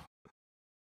now.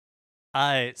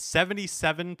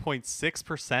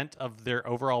 77.6% of their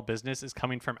overall business is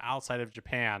coming from outside of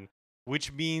Japan,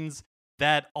 which means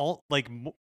that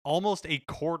almost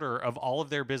 1/4 of all of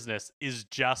their business is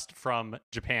just from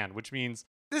Japan, which means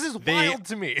this is wild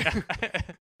to me.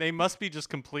 They must be just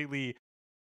completely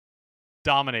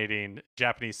dominating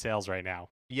Japanese sales right now.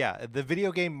 Yeah, the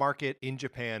video game market in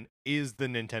Japan is the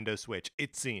Nintendo Switch,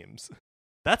 it seems.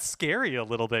 That's scary a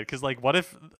little bit, because like, what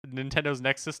if Nintendo's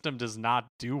next system does not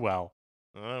do well?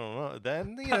 I don't know.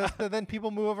 Then then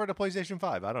people move over to PlayStation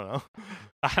 5. I don't know.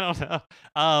 I don't know.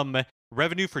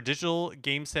 Revenue for digital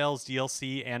game sales,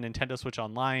 DLC, and Nintendo Switch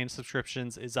Online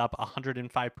subscriptions is up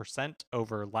 105%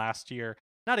 over last year.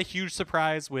 Not a huge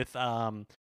surprise with all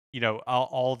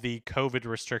the COVID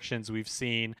restrictions we've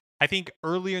seen. I think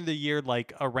earlier in the year,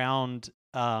 like around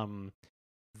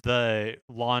the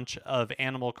launch of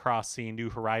Animal Crossing New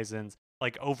Horizons,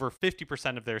 like over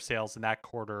 50% of their sales in that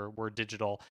quarter were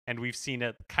digital, and we've seen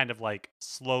it kind of like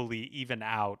slowly even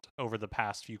out over the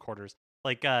past few quarters.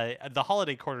 Like the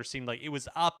holiday quarter seemed like it was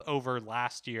up over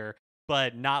last year,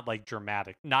 but not like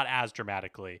not as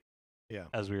dramatically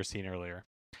as we were seeing earlier.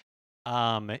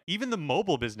 Even the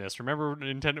mobile business, remember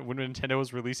when Nintendo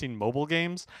was releasing mobile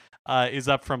games, is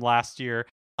up from last year,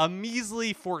 a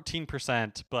measly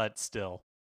 14%, but still.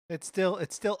 It's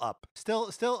still up.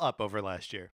 Still up over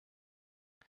last year.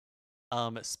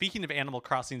 Speaking of Animal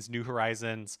Crossing's New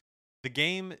Horizons, the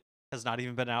game has not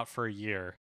even been out for a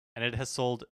year, and it has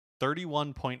sold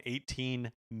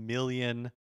 31.18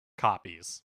 million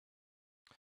copies.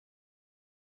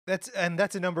 That's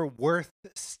a number worth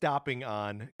stopping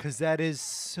on, because that is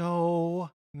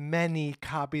so many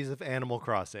copies of Animal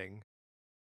Crossing.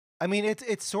 I mean,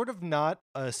 it's sort of not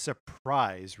a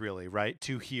surprise, really, right,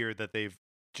 to hear that they've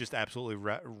just absolutely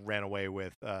ran away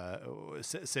with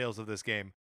sales of this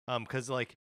game. Because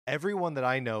like everyone that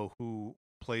I know who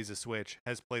plays a Switch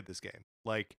has played this game,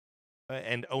 like,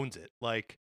 and owns it.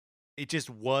 Like, it just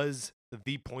was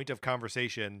the point of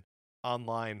conversation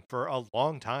online for a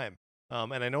long time.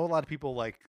 And I know a lot of people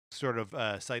like sort of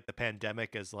cite the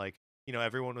pandemic as like, you know,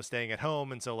 everyone was staying at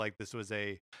home, and so like this was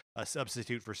a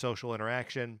substitute for social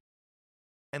interaction,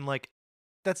 and like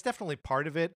that's definitely part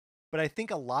of it. But I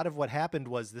think a lot of what happened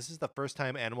was this is the first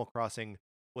time Animal Crossing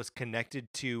was connected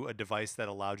to a device that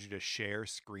allowed you to share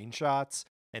screenshots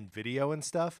and video and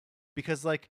stuff, because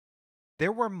like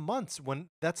there were months when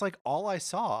that's like all I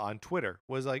saw on Twitter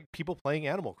was like people playing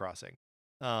Animal Crossing.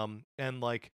 And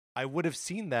like I would have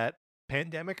seen that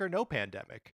pandemic or no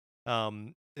pandemic.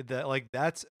 That like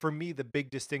that's for me the big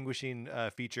distinguishing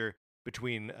feature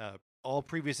between all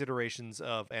previous iterations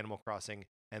of Animal Crossing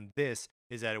and this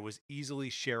is that it was easily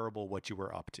shareable what you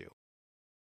were up to.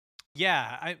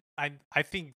 Yeah, I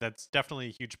think that's definitely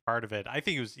a huge part of it. I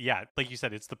think it was, yeah, like you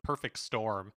said, it's the perfect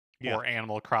storm for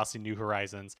Animal Crossing New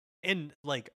Horizons. And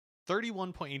like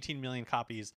 31.18 million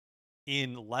copies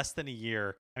in less than a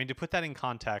year. I mean, to put that in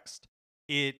context,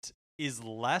 it is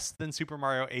less than Super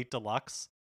Mario 8 Deluxe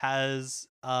has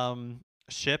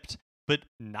shipped, but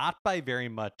not by very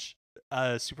much.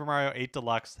 Super Mario 8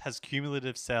 Deluxe has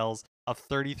cumulative sales of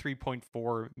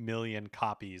 33.4 million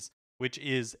copies, which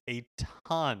is a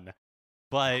ton.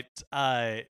 But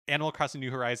Animal Crossing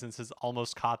New Horizons has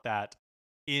almost caught that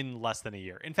in less than a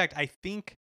year. In fact, I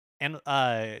think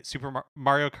Super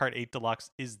Mario Kart 8 Deluxe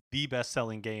is the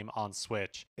best-selling game on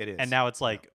Switch. It is. And now it's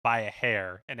like by a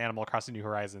hair, and Animal Crossing New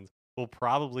Horizons will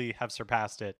probably have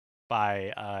surpassed it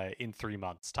by in 3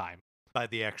 months' time. By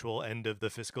the actual end of the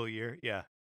fiscal year. Yeah.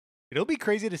 It'll be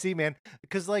crazy to see, man.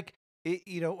 Because like,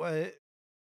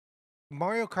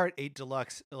 Mario Kart 8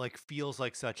 Deluxe like feels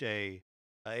like such a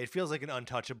it feels like an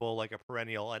untouchable, like a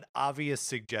perennial, an obvious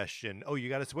suggestion. Oh, you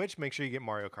got a Switch? Make sure you get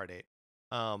Mario Kart 8.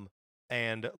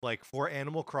 And like for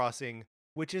Animal Crossing,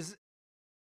 which is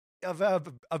a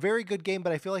very good game,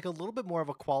 but I feel like a little bit more of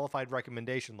a qualified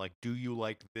recommendation. Like, do you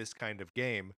like this kind of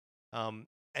game?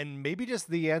 And maybe just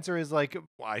the answer is like,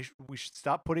 we should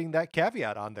stop putting that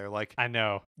caveat on there. Like, I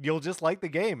know you'll just like the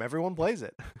game. Everyone plays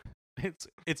it.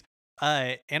 It's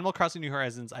Animal Crossing New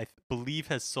Horizons, I believe,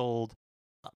 has sold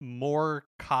more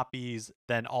copies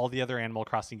than all the other Animal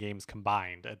Crossing games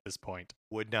combined at this point.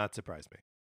 Would not surprise me.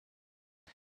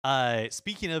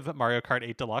 Speaking of Mario Kart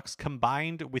 8 Deluxe,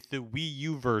 combined with the Wii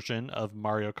U version of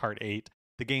Mario Kart 8,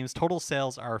 the game's total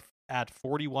sales are at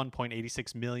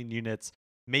 41.86 million units,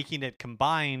 making it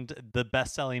combined the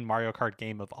best-selling Mario Kart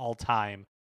game of all time,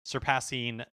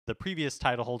 surpassing the previous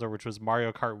title holder, which was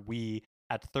Mario Kart Wii,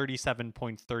 at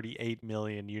 37.38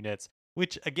 million units,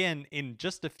 which again, in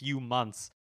just a few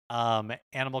months,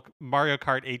 Mario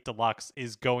Kart 8 Deluxe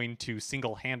is going to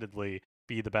single-handedly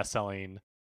be the best-selling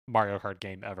Mario Kart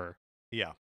game ever.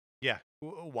 Yeah.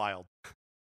 Wild.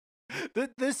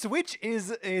 The Switch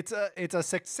is it's a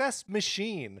success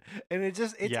machine, and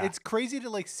it's crazy to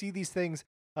like see these things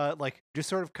like just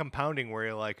sort of compounding, where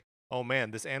you're like, oh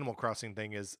man, this Animal Crossing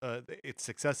thing is its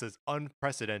success is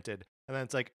unprecedented, and then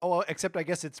it's like, oh, except I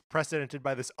guess it's precedented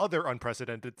by this other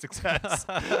unprecedented success.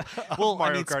 Well,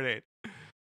 Mario Kart 8.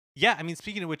 Yeah, I mean,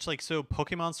 speaking of which, like, so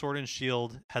Pokemon Sword and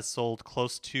Shield has sold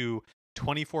close to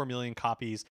 24 million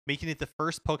copies, making it the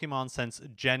first Pokemon since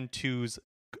Gen 2's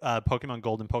Pokemon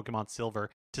Gold and Pokemon Silver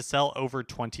to sell over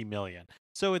 20 million.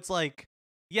 So it's like,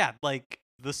 yeah, like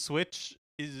the Switch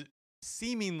is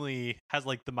seemingly has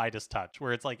like the Midas touch,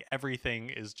 where it's like everything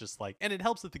is just like, and it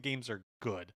helps that the games are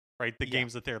good, right? The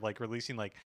games that they're like releasing,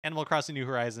 like Animal Crossing New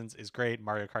Horizons is great.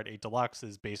 Mario Kart 8 Deluxe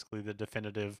is basically the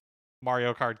definitive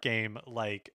Mario Kart game.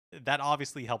 Like that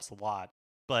obviously helps a lot.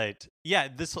 But yeah,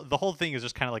 the whole thing is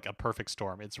just kind of like a perfect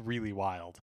storm. It's really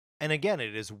wild. And again,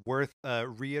 it is worth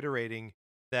reiterating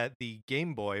that the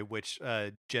Game Boy, which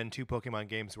Gen 2 Pokemon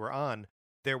games were on,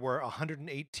 there were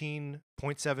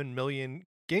 118.7 million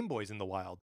Game Boys in the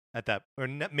wild at that, or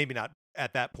maybe not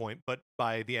at that point, but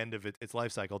by the end of its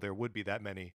life cycle, there would be that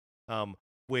many,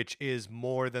 which is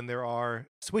more than there are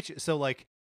Switch. So, like,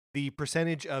 the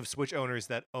percentage of Switch owners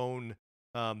that own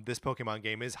this Pokemon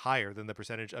game is higher than the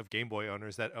percentage of Game Boy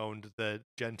owners that owned the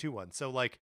Gen 2 one. So,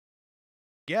 like,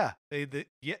 yeah,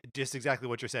 yeah, just exactly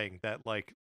what you're saying. That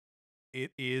like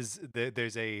it is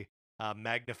there's a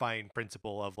magnifying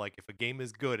principle of like if a game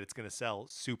is good, it's going to sell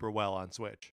super well on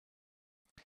Switch.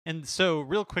 And so,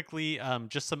 real quickly,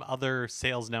 just some other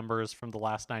sales numbers from the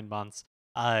last 9 months,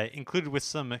 included with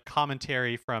some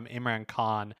commentary from Imran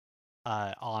Khan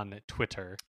on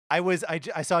Twitter.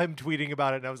 I saw him tweeting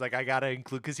about it, and I was like, I gotta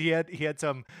include because he had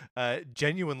some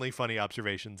genuinely funny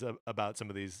observations about some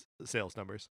of these sales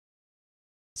numbers.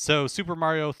 So Super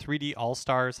Mario 3D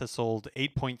All-Stars has sold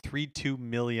 8.32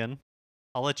 million.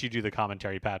 I'll let you do the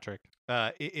commentary, Patrick.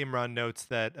 Imran notes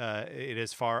that it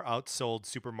has far outsold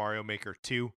Super Mario Maker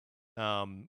 2,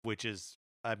 which is,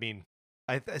 I mean,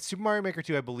 Super Mario Maker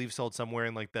 2, I believe, sold somewhere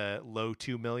in like the low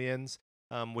 2 millions,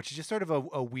 which is just sort of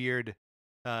a weird.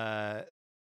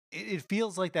 It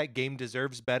feels like that game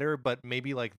deserves better, but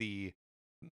maybe like the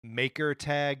Maker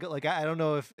tag, like I don't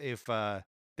know if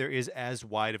there is as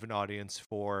wide of an audience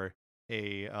for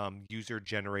a user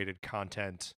generated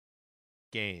content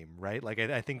game, right? Like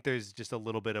I think there's just a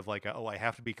little bit of like I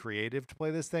have to be creative to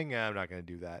play this thing. I'm not going to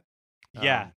do that.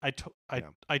 Yeah,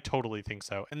 I totally think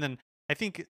so. And then I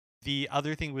think the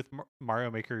other thing with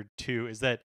Mario Maker 2 is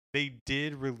that they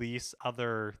did release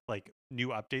other like new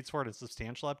updates for it and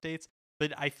substantial updates,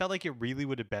 but I felt like it really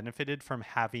would have benefited from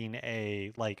having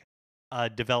a like a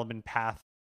development path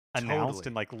announced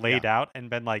and like laid out and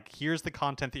been like, here's the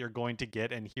content that you're going to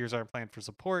get and here's our plan for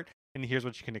support and here's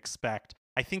what you can expect.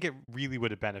 I think it really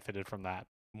would have benefited from that.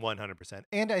 100%.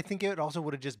 And I think it also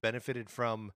would have just benefited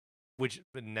from, which,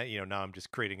 now I'm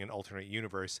just creating an alternate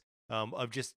universe of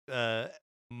just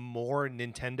more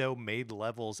Nintendo made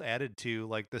levels added to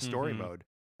like the story mode.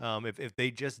 If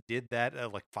they just did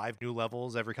that like 5 new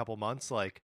levels every couple months,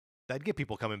 like that'd get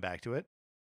people coming back to it.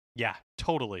 Yeah,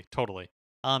 totally.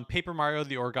 Paper Mario: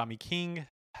 The Origami King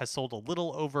has sold a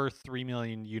little over 3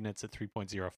 million units at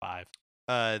 3.05.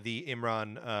 The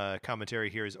Imran commentary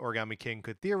here is Origami King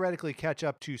could theoretically catch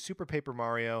up to Super Paper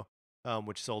Mario,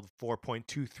 which sold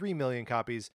 4.23 million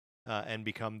copies, and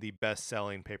become the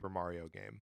best-selling Paper Mario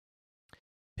game.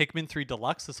 Pikmin 3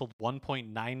 Deluxe has sold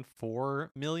 1.94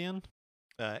 million.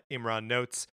 Imran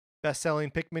notes,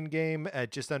 best-selling Pikmin game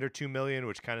at just under 2 million,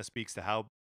 which kind of speaks to how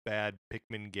bad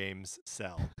Pikmin games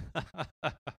sell.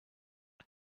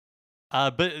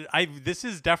 But this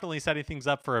is definitely setting things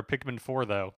up for a Pikmin 4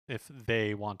 though, if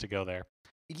they want to go there.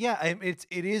 Yeah, it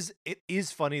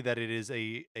is funny that it is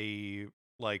a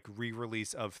like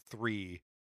re-release of 3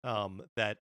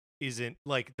 that isn't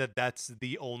like that's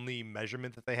the only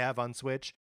measurement that they have on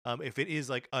Switch. If it is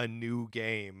like a new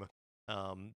game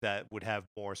that would have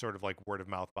more sort of like word of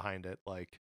mouth behind it,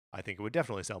 like I think it would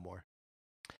definitely sell more.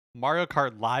 Mario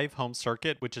Kart Live Home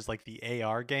Circuit, which is like the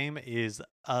AR game, is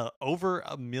over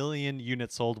 1 million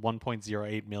units sold,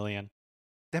 1.08 million.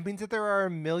 That means that there are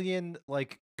 1 million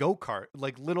like go-kart,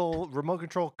 like little remote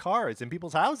control cars in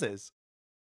people's houses.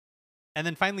 And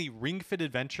then finally, Ring Fit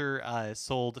Adventure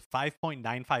sold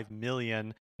 5.95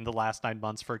 million in the last 9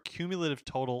 months for a cumulative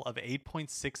total of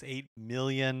 8.68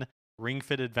 million Ring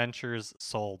Fit Adventures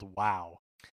sold. Wow.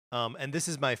 And this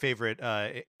is my favorite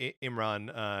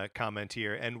Imran comment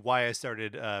here, and why I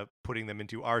started putting them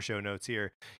into our show notes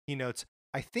here. He notes,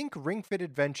 I think Ring Fit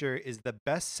Adventure is the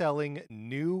best-selling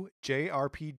new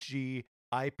JRPG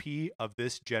IP of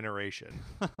this generation.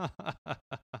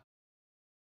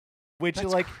 Which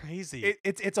That's like crazy.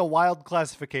 It's a wild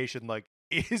classification. Like,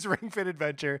 is Ring Fit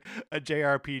Adventure a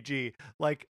JRPG?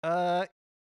 Like,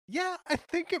 yeah, I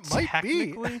think it might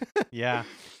be. Yeah.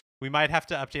 We might have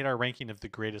to update our ranking of the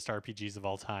greatest RPGs of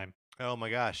all time. Oh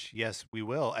my gosh, yes, we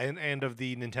will. And of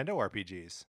the Nintendo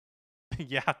RPGs.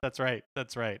 Yeah, that's right.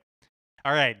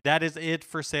 All right, that is it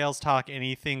for sales talk.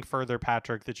 Anything further,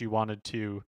 Patrick, that you wanted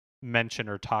to mention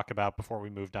or talk about before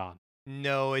we moved on?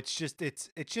 No, it's just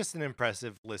an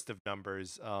impressive list of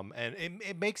numbers. And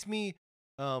it makes me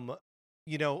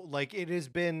like it has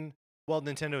been, well,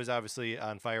 Nintendo is obviously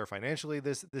on fire financially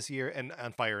this year, and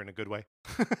on fire in a good way.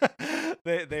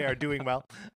 they are doing well.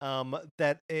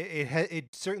 That it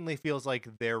certainly feels like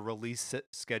their release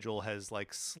schedule has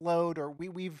like slowed, or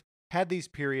we've had these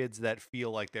periods that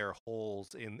feel like there are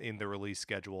holes in the release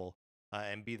schedule.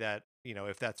 and be that,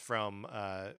 if that's from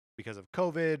because of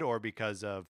COVID or because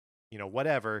of,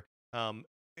 whatever,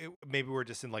 maybe we're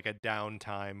just in like a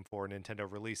downtime for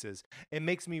Nintendo releases. It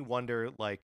makes me wonder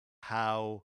like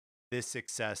how this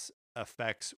success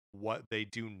affects what they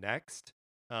do next.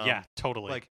 Yeah,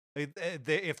 totally. Like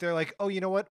if they're like, oh, you know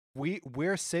what,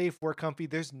 we're safe, we're comfy,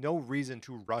 there's no reason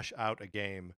to rush out a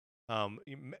game.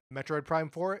 Metroid Prime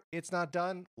 4, it's not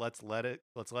done. Let's let it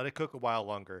cook a while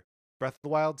longer. Breath of the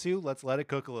Wild 2, let's let it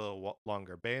cook a little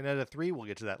longer. Bayonetta 3, we'll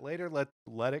get to that later.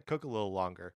 Let it cook a little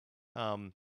longer.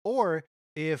 Or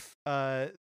if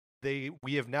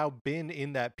we have now been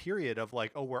in that period of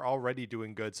like, oh, we're already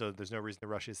doing good, so there's no reason to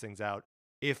rush these things out.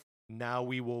 If now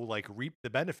we will like reap the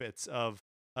benefits of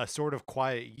a sort of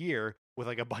quiet year with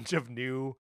like a bunch of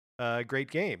new great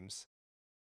games.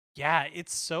 Yeah,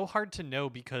 it's so hard to know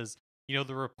because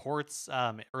the reports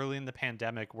early in the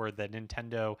pandemic were that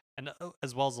Nintendo and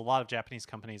as well as a lot of Japanese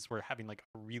companies were having like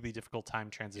a really difficult time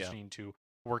transitioning to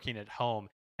working at home.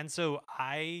 And so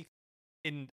I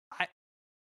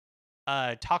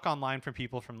talk online from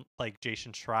people from like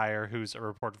Jason Schreier, who's a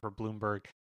reporter for Bloomberg,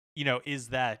 is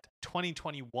that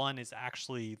 2021 is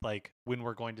actually like when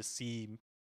we're going to see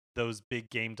those big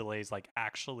game delays like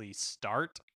actually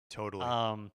start. Totally.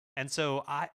 And so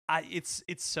I it's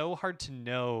so hard to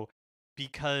know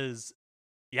because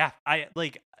I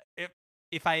like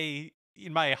if I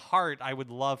in my heart I would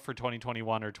love for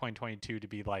 2021 or 2022 to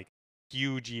be like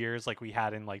huge years like we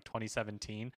had in like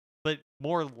 2017, but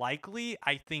more likely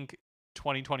I think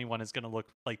 2021 is going to look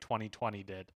like 2020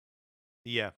 did.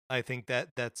 Yeah, I think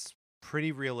that's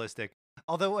pretty realistic.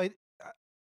 Although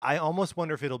I almost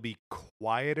wonder if it'll be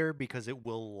quieter because it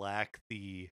will lack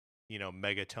the,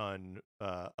 megaton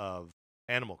of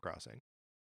Animal Crossing.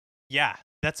 Yeah,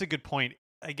 that's a good point.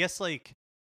 I guess like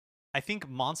I think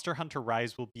Monster Hunter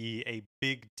Rise will be a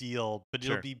big deal, but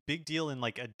Sure. it'll be big deal in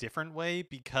like a different way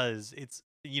because it's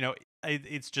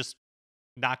it's just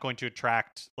not going to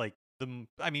attract like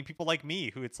people like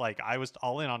me who it's like I was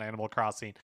all in on Animal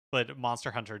Crossing, but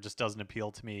Monster Hunter just doesn't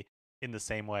appeal to me in the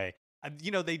same way.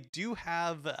 They do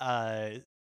have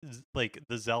like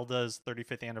the Zelda's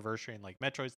 35th anniversary and like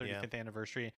Metroid's 35th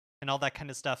anniversary and all that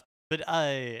kind of stuff. But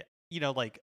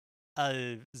like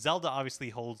Zelda obviously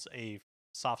holds a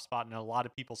soft spot in a lot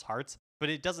of people's hearts, but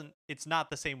it's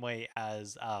not the same way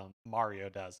as Mario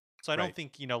does. So I don't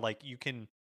think like you can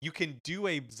do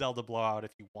a Zelda blowout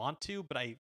if you want to, but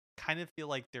I kind of feel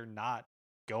like they're not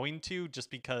going to, just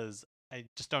because I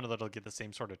just don't know that it'll get the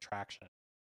same sort of traction.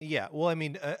 Yeah, well, I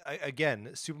mean,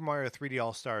 again, Super Mario 3D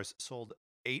All Stars sold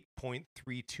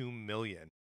 8.32 million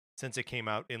since it came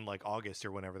out in like August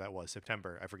or whenever that was,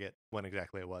 September. I forget when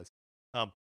exactly it was.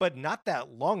 But not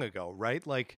that long ago, right?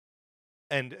 Like,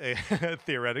 and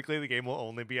theoretically, the game will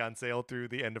only be on sale through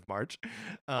the end of March.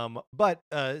 But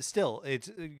still,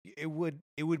 it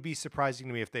would be surprising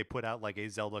to me if they put out like a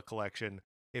Zelda collection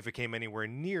if it came anywhere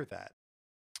near that.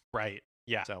 Right.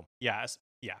 Yeah. So yes.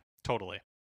 Yeah. Totally.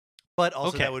 But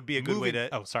also that would be a good way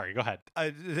to. Oh, sorry. Go ahead.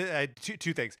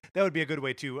 Two things. That would be a good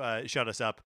way to shut us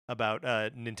up about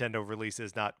Nintendo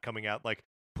releases not coming out. Like,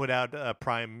 put out a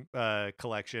Prime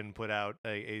collection, put out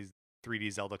a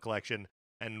 3D Zelda collection,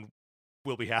 and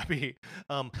we'll be happy.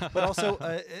 But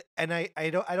also, and I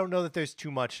don't know that there's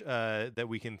too much that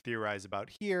we can theorize about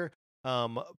here.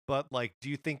 But like, do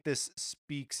you think this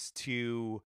speaks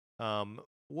to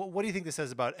what do you think this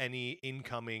says about any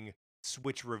incoming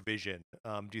Switch revision?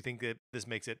 Do you think that this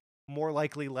makes it more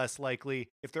likely, less likely?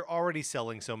 If they're already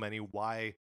selling so many,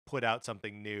 why put out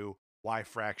something new? Why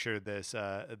fracture this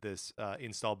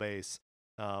install base?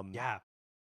 Yeah.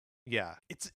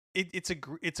 It's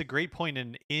a great point.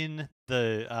 And in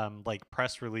the like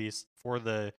press release for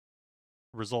the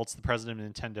results, the president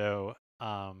of Nintendo,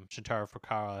 Shintaro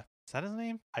Furukawa, is that his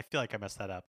name? I feel like I messed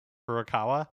that up.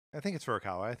 Furukawa? I think it's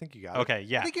Furukawa. I think you got it. Okay,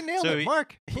 yeah. I think you nailed it,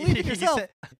 Mark. Believe in yourself.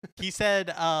 He said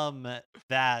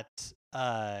that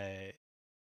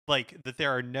like that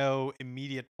there are no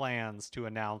immediate plans to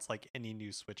announce like any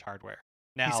new Switch hardware.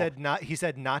 Now he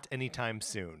said not anytime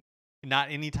soon.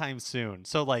 Not anytime soon.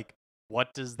 So like,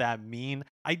 what does that mean?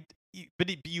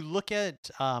 But you look at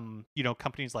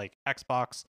companies like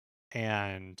Xbox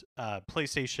and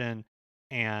PlayStation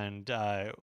and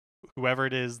whoever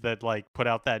it is that like put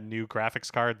out that new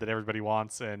graphics card that everybody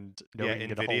wants and nobody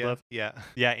can get a hold of. Yeah,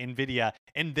 Nvidia,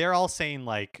 and they're all saying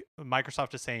like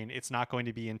Microsoft is saying it's not going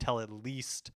to be until at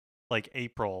least like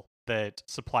April that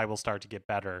supply will start to get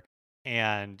better.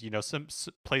 And some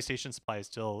PlayStation supply is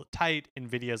still tight.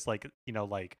 Nvidia's like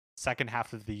like second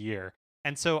half of the year,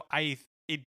 and so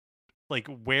like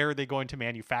where are they going to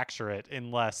manufacture it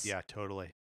unless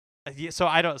totally. So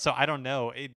I don't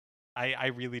know. I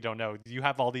really don't know. You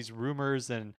have all these rumors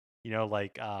and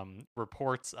like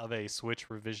reports of a Switch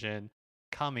revision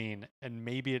coming, and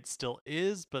maybe it still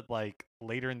is, but like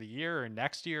later in the year or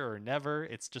next year or never.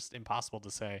 It's just impossible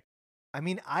to say. I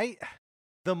mean,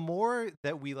 the more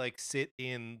that we like sit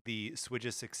in the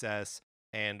Switch's success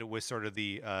and with sort of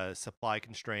the supply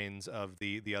constraints of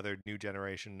the other new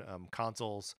generation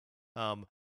consoles,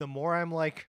 the more I'm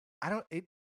like, I don't it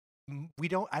we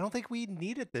don't I don't think we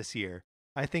need it this year.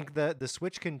 I think the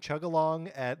Switch can chug along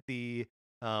at the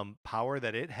power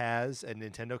that it has, and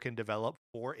Nintendo can develop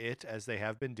for it as they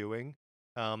have been doing.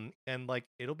 And like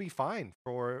it'll be fine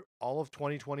for all of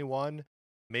 2021,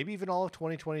 maybe even all of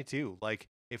 2022. Like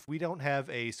if we don't have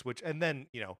a Switch, and then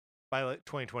by like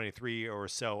 2023 or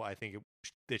so, I think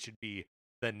it should be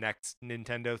the next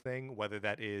Nintendo thing, whether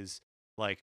that is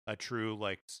like a true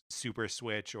like Super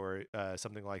Switch or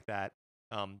something like that.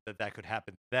 That could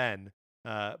happen then.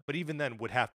 But even then,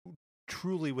 would have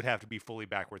to be fully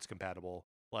backwards compatible.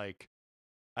 Like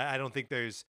I don't think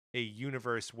there's a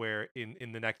universe where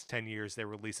in the next 10 years they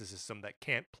release a system that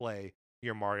can't play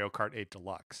your Mario Kart 8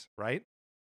 Deluxe, right?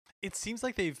 It seems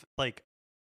like they've like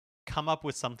come up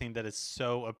with something that is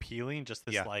so appealing, just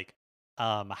this like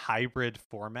hybrid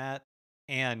format,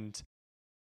 and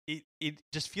it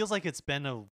just feels like it's been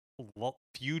a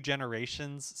few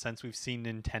generations since we've seen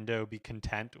Nintendo be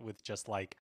content with just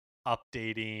like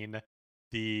updating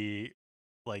the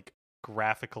like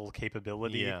graphical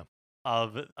capability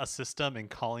of a system and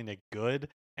calling it good.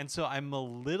 And so I'm a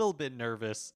little bit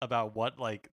nervous about what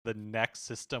like the next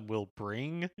system will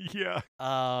bring. Yeah.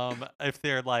 If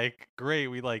they're like, great,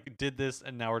 we like did this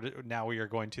and now we are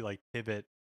going to like pivot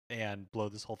and blow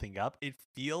this whole thing up. It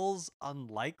feels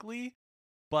unlikely,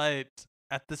 but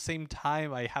at the same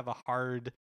time I have a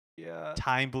hard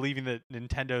time believing that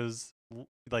Nintendo's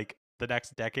like the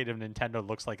next decade of Nintendo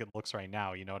looks like it looks right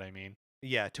now, you know what I mean?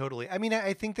 Yeah, totally. I mean,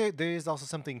 I think there is also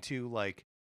something to like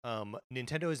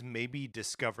Nintendo has maybe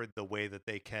discovered the way that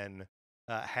they can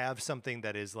have something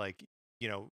that is like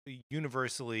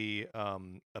universally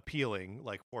appealing,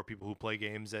 like for people who play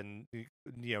games, and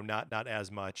not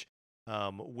as much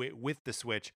with the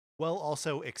Switch, while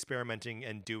also experimenting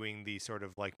and doing the sort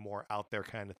of like more out there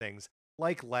kind of things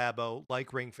like Labo,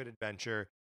 like Ring Fit Adventure,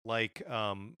 like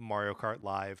Mario Kart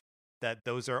Live. That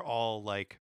those are all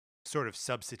like sort of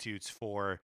substitutes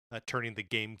for turning the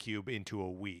GameCube into a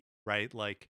Wii, right?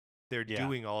 Like they're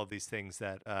doing all of these things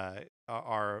that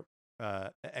are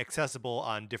accessible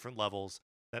on different levels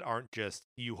that aren't just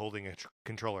you holding a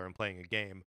controller and playing a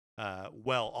game,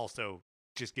 while also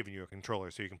just giving you a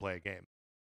controller so you can play a game.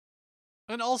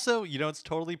 And also, it's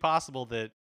totally possible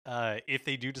that if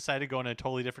they do decide to go in a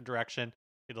totally different direction,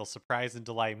 it'll surprise and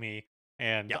delight me.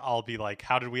 And I'll be like,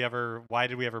 why did we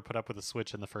ever put up with a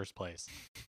Switch in the first place?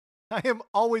 I am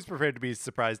always prepared to be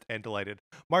surprised and delighted.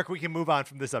 Mark, we can move on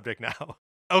from this subject now.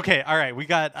 Okay, all right. We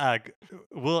got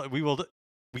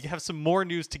we have some more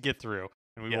news to get through,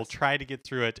 and we will try to get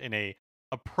through it in a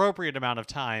appropriate amount of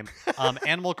time.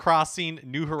 Animal Crossing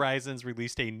New Horizons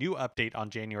released a new update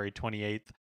on January 28th.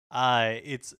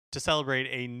 It's to celebrate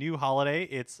a new holiday.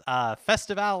 It's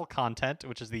Festival content,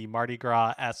 which is the Mardi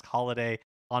Gras-esque holiday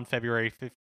on February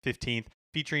 15th,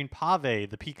 featuring Pave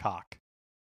the peacock.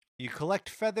 You collect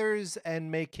feathers and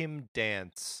make him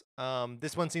dance.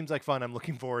 This one seems like fun. I'm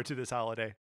looking forward to this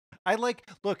holiday.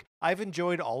 Look, I've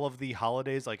enjoyed all of the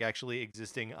holidays like actually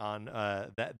existing on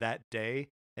that day,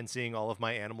 and seeing all of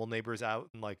my animal neighbors out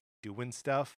and like doing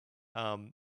stuff.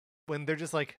 When they're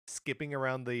just like skipping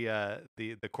around the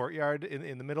courtyard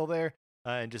in the middle there,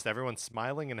 and just everyone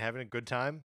smiling and having a good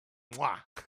time. Mwah.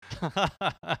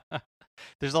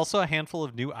 There's also a handful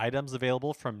of new items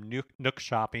available from Nook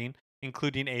Shopping,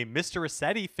 including a Mr.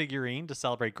 Rossetti figurine to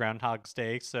celebrate Groundhog's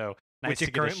Day. So nice to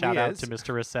get a shout out to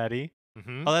Mr. Rossetti.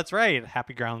 Mm-hmm. Oh, that's right.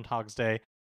 Happy Groundhog's Day.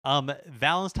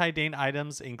 Valentine's Day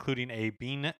items, including a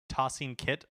bean tossing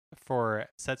kit for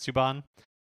Setsuban.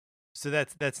 So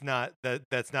that's not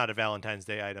a Valentine's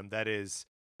Day item. That is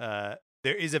there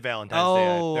is a Valentine's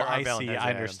Day item. There are I Valentine's see. Day I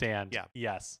understand. Items. Yeah.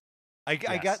 Yes. I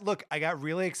got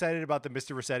really excited about the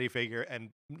Mr. Rossetti figure and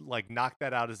like knocked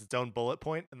that out as its own bullet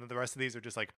point, and then the rest of these are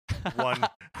just like one.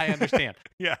 I understand.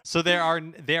 Yeah. So there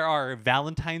are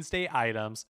Valentine's Day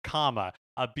items, comma,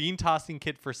 a bean tossing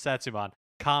kit for Setsuban,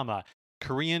 comma,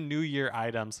 Korean New Year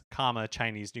items, comma,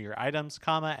 Chinese New Year items,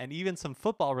 comma, and even some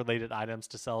football related items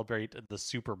to celebrate the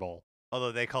Super Bowl.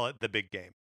 Although they call it the big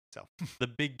game. So the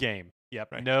big game.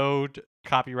 Yep. Right. No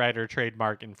copyright or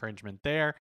trademark infringement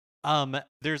there.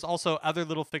 There's also other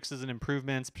little fixes and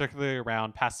improvements, particularly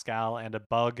around Pascal and a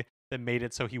bug that made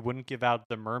it so he wouldn't give out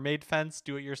the mermaid fence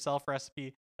do-it-yourself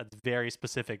recipe That's very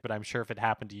specific, but I'm sure if it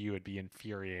happened to you, it'd be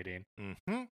infuriating.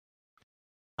 Mm-hmm.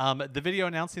 The video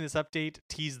announcing this update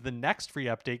teased the next free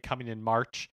update coming in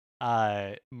March.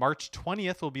 March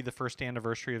 20th will be the first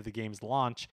anniversary of the game's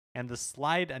launch, and the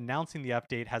slide announcing the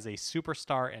update has a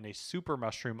superstar and a super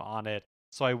mushroom on it.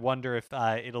 So I wonder if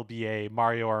it'll be a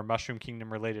Mario or Mushroom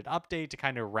Kingdom related update to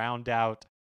kind of round out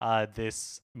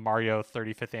this Mario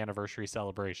 35th anniversary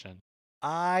celebration.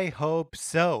 I hope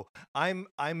so. I'm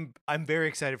very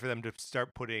excited for them to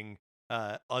start putting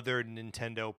other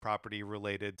Nintendo property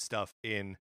related stuff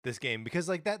in this game, because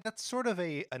like that's sort of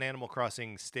an Animal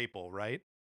Crossing staple, right?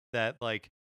 That like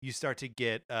you start to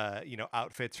get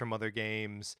outfits from other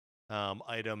games,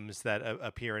 items that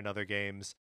appear in other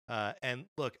games. And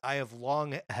look, I have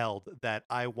long held that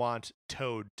I want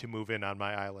Toad to move in on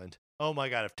my island. Oh my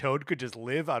god, if Toad could just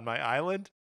live on my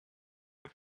island.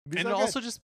 And it'd also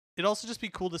just be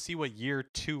cool to see what year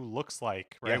 2 looks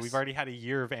like, right? Yes. We've already had a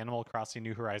year of Animal Crossing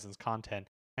New Horizons content.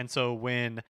 And so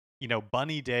when,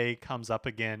 Bunny Day comes up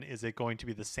again, is it going to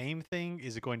be the same thing?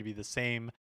 Is it going to be the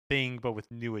same thing but with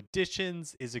new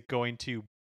additions? Is it going to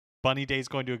Bunny Day is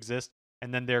going to exist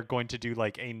and then they're going to do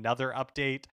like another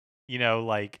update,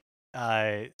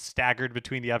 staggered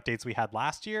between the updates we had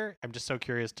last year? I'm just so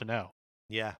curious to know.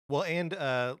 Yeah. Well, and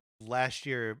last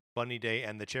year Bunny Day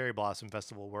and the Cherry Blossom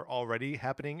Festival were already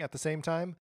happening at the same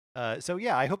time. So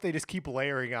yeah, I hope they just keep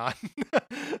layering on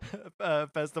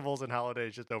festivals and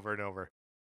holidays just over and over.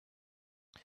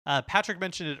 Patrick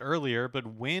mentioned it earlier,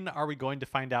 but when are we going to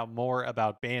find out more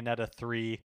about Bayonetta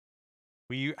 3?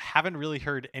 We haven't really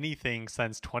heard anything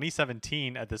since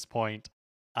 2017 at this point.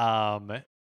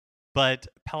 But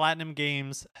Platinum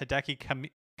Games' Hideki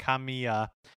Kamiya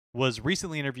was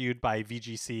recently interviewed by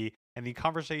VGC, and the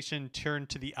conversation turned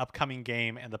to the upcoming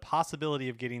game and the possibility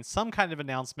of getting some kind of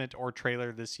announcement or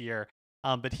trailer this year.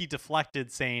 But he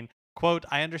deflected, saying, quote,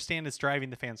 "I understand it's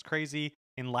driving the fans crazy.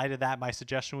 In light of that, my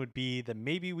suggestion would be that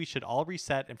maybe we should all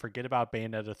reset and forget about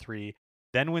Bayonetta 3.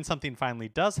 Then when something finally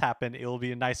does happen, it will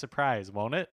be a nice surprise,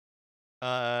 won't it?"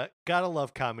 Gotta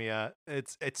love Kamiya.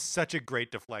 It's such a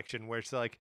great deflection where it's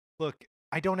like, look,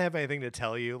 I don't have anything to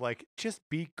tell you. Like, just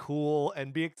be cool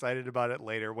and be excited about it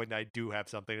later when I do have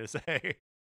something to say.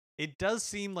 It does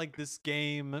seem like this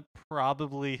game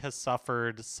probably has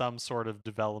suffered some sort of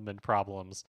development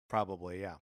problems. Probably,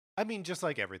 yeah. I mean, just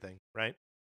like everything, right?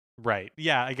 Right.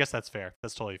 Yeah, I guess that's fair.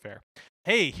 That's totally fair.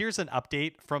 Hey, here's an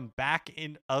update from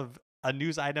of a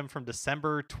news item from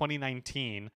December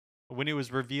 2019 when it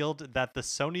was revealed that the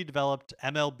Sony developed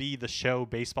MLB The Show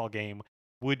baseball game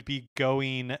would be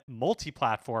going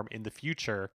multi-platform in the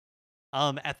future.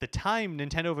 At the time,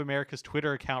 Nintendo of America's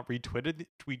Twitter account retweeted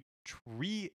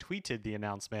the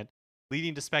announcement,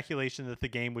 leading to speculation that the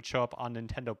game would show up on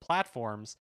Nintendo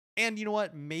platforms. And you know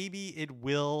what? Maybe it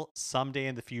will someday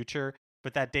in the future,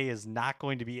 but that day is not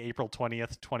going to be April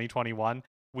 20th, 2021,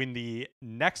 when the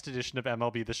next edition of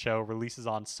MLB The Show releases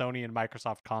on Sony and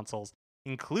Microsoft consoles,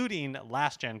 including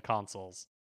last-gen consoles.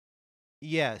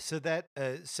 Yeah, so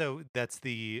that's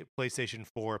the PlayStation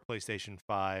 4, PlayStation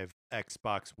 5,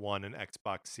 Xbox One, and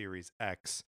Xbox Series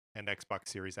X and Xbox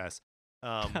Series S.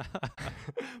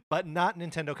 But not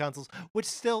Nintendo consoles, which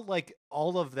still, like,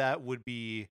 all of that would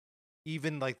be,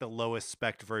 even like the lowest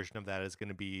spec version of that is going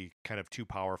to be kind of too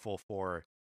powerful for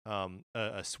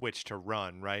a Switch to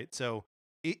run, right? So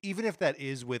even if that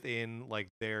is within like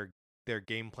their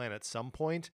game plan at some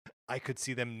point, I could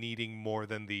see them needing more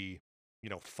than the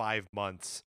 5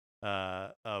 months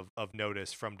of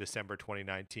notice from December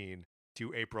 2019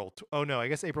 to April. I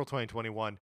guess April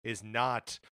 2021 is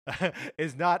not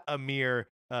a mere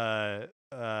 5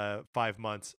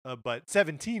 months, but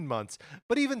 17 months.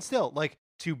 But even still, like,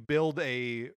 to build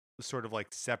a sort of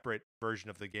like separate version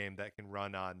of the game that can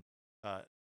run on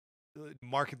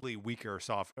markedly weaker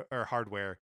software or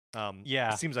hardware,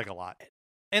 it seems like a lot.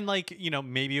 And like,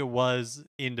 maybe it was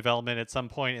in development at some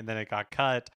point and then it got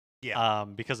cut. Yeah.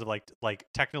 Because of like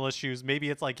technical issues. Maybe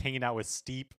it's like hanging out with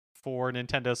Steep for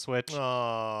Nintendo Switch.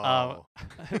 Oh.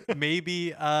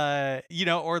 Maybe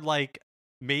or like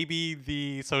maybe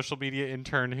the social media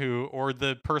intern or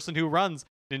the person who runs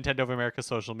Nintendo of America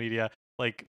social media,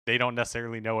 like, they don't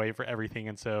necessarily know everything,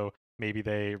 and so maybe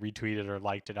they retweeted or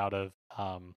liked it out of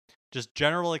just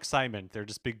general excitement. They're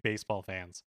just big baseball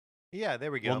fans. Yeah,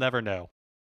 there we go. We'll never know.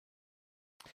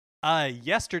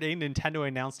 Yesterday, Nintendo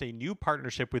announced a new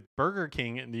partnership with Burger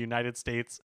King in the United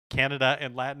States, Canada,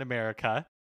 and Latin America.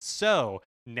 So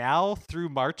now through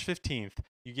March 15th,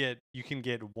 you can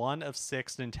get 1 of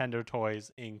 6 Nintendo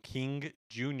toys in King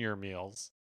Jr. meals.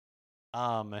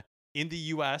 In the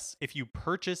US, if you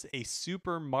purchase a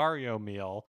Super Mario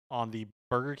meal on the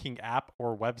Burger King app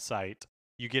or website,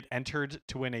 you get entered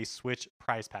to win a Switch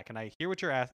prize pack. And I hear what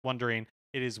you're wondering.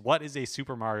 It is, what is a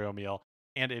Super Mario meal?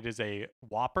 And it is a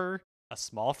Whopper, a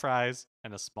small fries,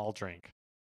 and a small drink.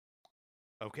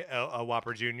 Okay, a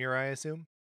Whopper Junior, I assume.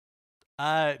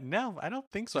 No, I don't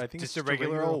think so. I think just it's a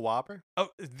regular old Whopper. Oh,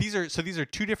 these are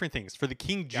two different things. For the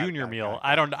King Junior meal,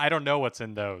 got it. I don't know what's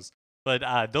in those,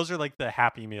 but those are like the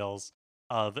Happy Meals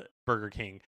of Burger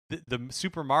King. The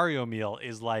Super Mario meal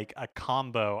is like a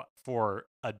combo for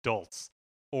adults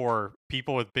or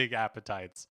people with big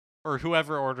appetites or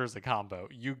whoever orders a combo.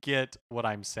 You get what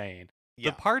I'm saying.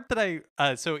 Yeah. The part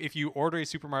that so if you order a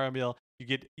Super Mario meal,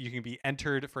 you can be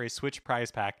entered for a Switch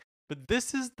prize pack. But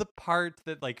this is the part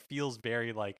that like feels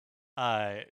very like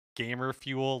gamer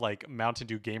fuel, like Mountain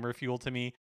Dew gamer fuel to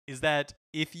me, is that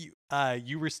if you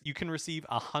you can receive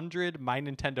 100 My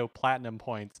Nintendo Platinum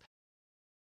points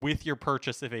with your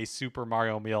purchase of a Super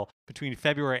Mario meal between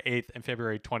February 8th and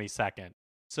February 22nd.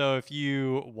 So if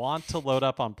you want to load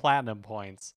up on Platinum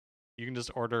points, you can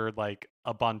just order like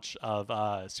a bunch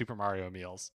of Super Mario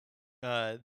meals.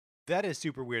 That is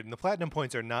super weird, and the Platinum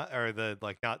points are not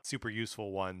super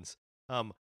useful ones.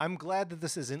 I'm glad that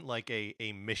this isn't like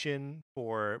a mission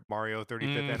for Mario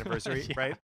 35th anniversary, yeah.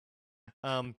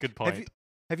 right? Good point.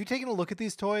 Have you taken a look at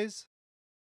these toys?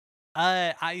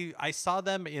 I saw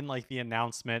them in like the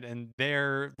announcement, and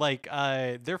they're like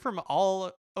they're from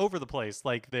all over the place.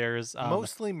 Like there's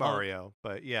mostly Mario,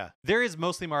 but yeah, there is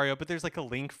mostly Mario, but there's like a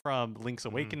Link from Link's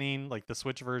Awakening, like the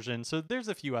Switch version. So there's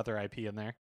a few other IP in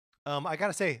there. I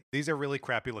gotta say, these are really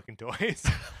crappy looking toys.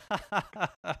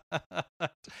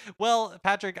 Well,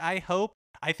 Patrick, I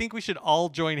think we should all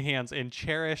join hands and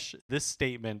cherish this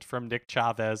statement from Nick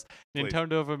Chavez, Please.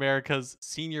 Nintendo of America's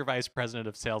Senior Vice President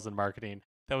of Sales and Marketing,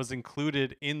 that was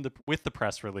included with the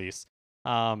press release.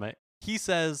 He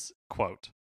says, quote,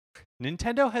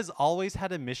 "Nintendo has always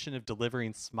had a mission of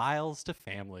delivering smiles to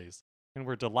families, and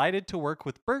we're delighted to work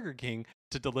with Burger King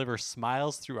to deliver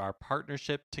smiles through our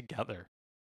partnership together.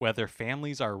 Whether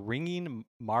families are ringing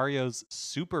Mario's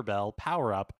Super Bell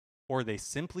power-up or they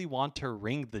simply want to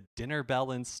ring the dinner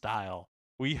bell in style,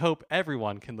 we hope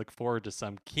everyone can look forward to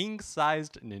some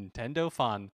king-sized Nintendo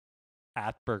fun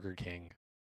at Burger King."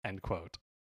 End quote.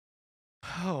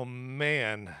 Oh,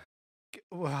 man.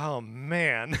 Oh,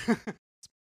 man. It's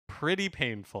pretty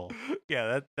painful.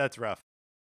 Yeah, that's rough.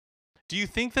 Do you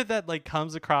think that like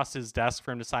comes across his desk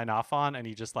for him to sign off on and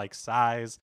he just like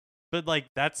sighs? But like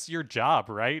that's your job,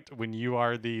 right? When you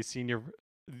are the Senior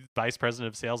Vice President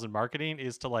of Sales and Marketing,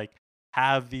 is to like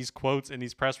have these quotes in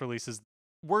these press releases,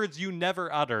 words you never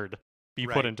uttered, be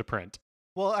put into print.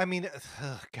 Well, I mean,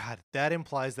 God, that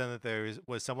implies then that there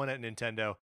was someone at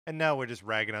Nintendo, and now we're just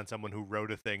ragging on someone who wrote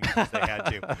a thing because they had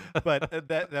to. But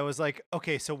that was like,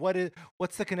 okay, so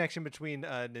what's the connection between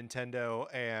Nintendo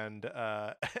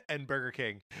and Burger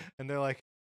King? And they're like,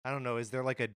 I don't know, is there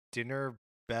like a dinner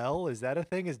bell? Is that a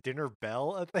thing? Is dinner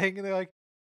bell a thing? And they're like,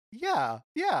 yeah,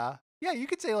 you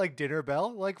could say like dinner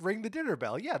bell, like ring the dinner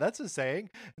bell. Yeah, that's a saying.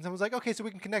 And someone's like, okay, so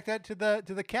we can connect that to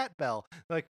the cat bell.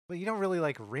 They're like, but you don't really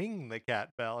like ring the cat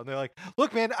bell. And they're like,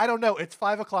 look, man, I don't know. It's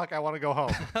 5 o'clock. I want to go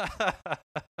home.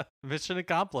 Mission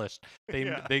accomplished. They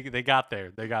got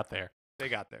there. They got there.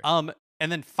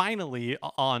 And then finally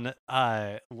on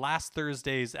last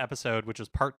Thursday's episode, which was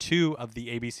part 2 of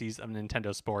the ABCs of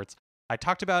Nintendo Sports, I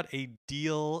talked about a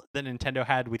deal that Nintendo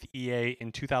had with EA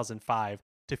in 2005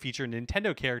 to feature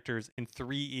Nintendo characters in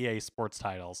 3 EA sports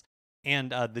titles.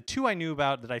 And the 2 I knew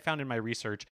about that I found in my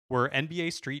research were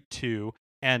NBA Street 2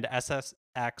 and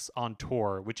SSX on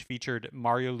Tour, which featured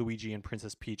Mario, Luigi, and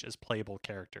Princess Peach as playable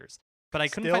characters. But I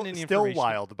couldn't find any information. Still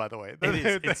wild, by the way.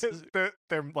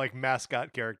 They're like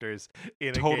mascot characters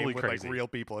in totally a game with crazy. Like real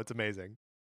people. It's amazing.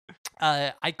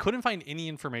 I couldn't find any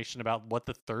information about what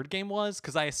the third game was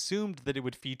because I assumed that it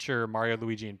would feature Mario,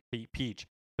 Luigi, and Peach.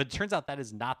 But it turns out that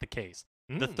is not the case.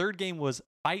 The third game was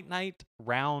Fight Night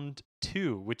Round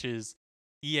 2, which is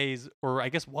EA's, or I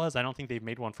guess was, I don't think they've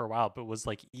made one for a while, but was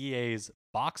like EA's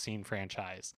boxing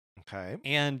franchise. Okay.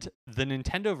 And the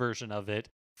Nintendo version of it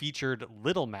featured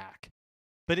Little Mac.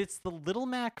 But it's the Little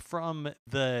Mac from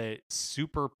the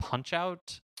Super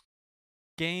Punch-Out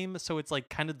game. So it's like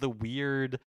kind of the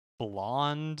weird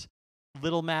blonde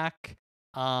Little Mac.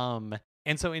 And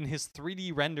so in his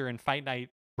 3D render in Fight Night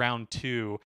Round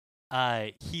 2,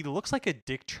 he looks like a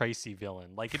Dick Tracy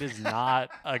villain. Like it is not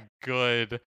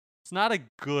it's not a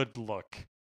good look.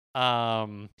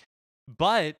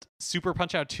 But Super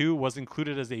Punch-Out 2 was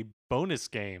included as a bonus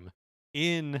game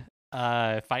in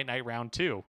Fight Night Round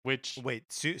 2, which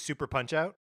Super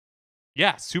Punch-Out?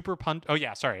 Yeah, Super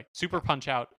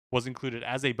Punch-Out was included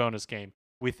as a bonus game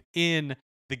within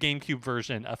the GameCube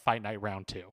version of Fight Night Round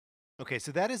 2. Okay,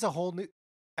 so that is a whole new...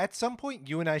 At some point,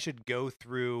 you and I should go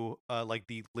through like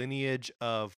the lineage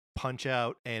of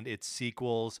Punch-Out and its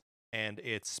sequels and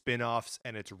its spin-offs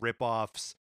and its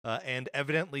rip-offs. And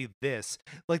evidently this,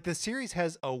 like, the series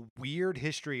has a weird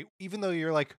history, even though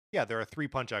you're like, yeah, there are 3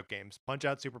 Punch-Out games,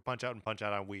 Punch-Out, Super Punch-Out, and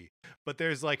Punch-Out on Wii. But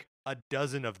there's like a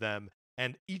dozen of them,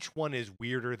 and each one is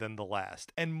weirder than the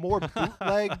last and more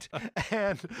bootlegged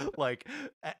and like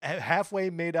halfway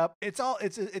made up. It's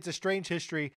a strange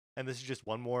history, and this is just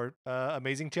one more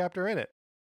amazing chapter in it.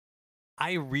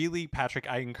 Patrick,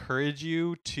 I encourage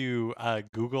you to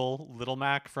Google Little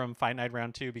Mac from Fight Night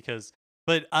Round 2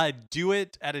 but do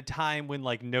it at a time when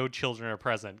like no children are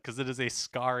present, because it is a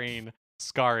scarring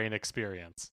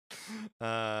experience.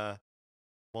 Well,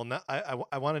 now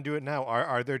I want to do it now.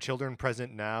 Are there children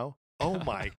present now? Oh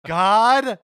my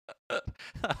God.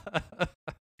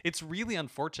 It's really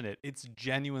unfortunate. It's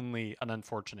genuinely an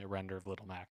unfortunate render of Little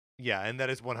Mac. Yeah, and that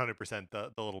is 100%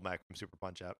 the Little Mac from Super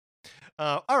Punch-Out.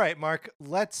 All right, Mark,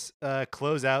 let's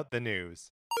close out the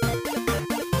news.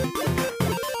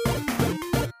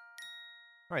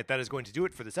 All right, that is going to do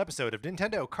it for this episode of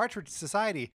Nintendo Cartridge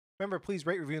Society. Remember, please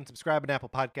rate, review, and subscribe on Apple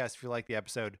Podcasts if you like the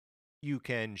episode. You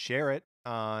can share it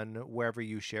on wherever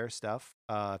you share stuff,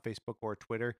 Facebook or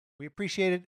Twitter. We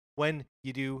appreciate it when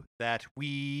you do that.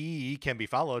 We can be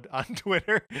followed on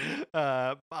Twitter.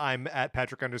 I'm at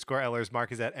Patrick_Ellers.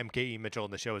 Mark is at MKE Mitchell,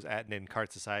 and the show is at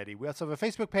NinCart Society. We also have a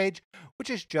Facebook page, which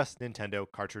is just Nintendo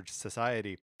Cartridge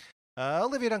Society.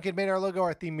 Olivia Duncan made our logo.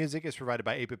 Our theme music is provided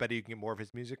by 8-Bit Betty. You can get more of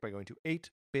his music by going to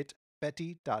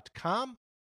 8bitbetty.com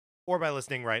or by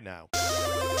listening right now.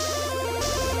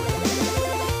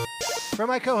 For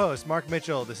my co-host, Mark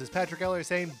Mitchell, this is Patrick Eller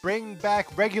saying, bring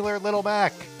back regular Little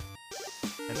Mac.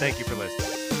 And thank you for listening.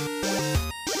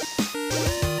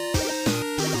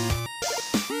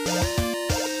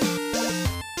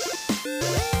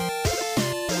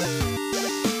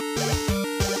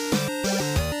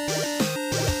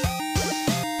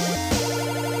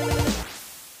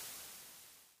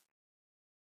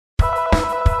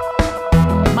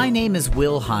 My name is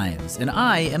Will Himes, and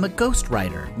I am a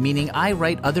ghostwriter, meaning I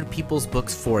write other people's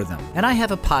books for them. And I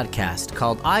have a podcast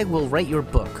called I Will Write Your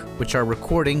Book, which are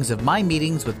recordings of my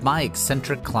meetings with my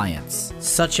eccentric clients,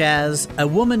 such as a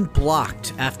woman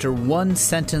blocked after one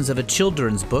sentence of a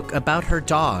children's book about her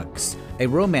dogs, a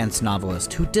romance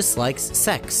novelist who dislikes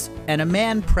sex, and a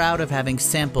man proud of having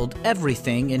sampled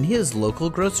everything in his local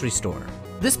grocery store.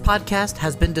 This podcast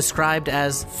has been described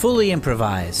as fully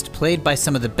improvised, played by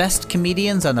some of the best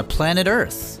comedians on the planet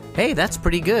Earth. Hey, that's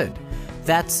pretty good.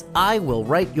 That's I Will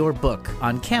Write Your Book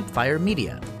on Campfire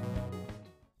Media.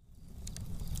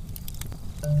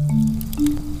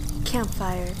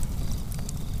 Campfire.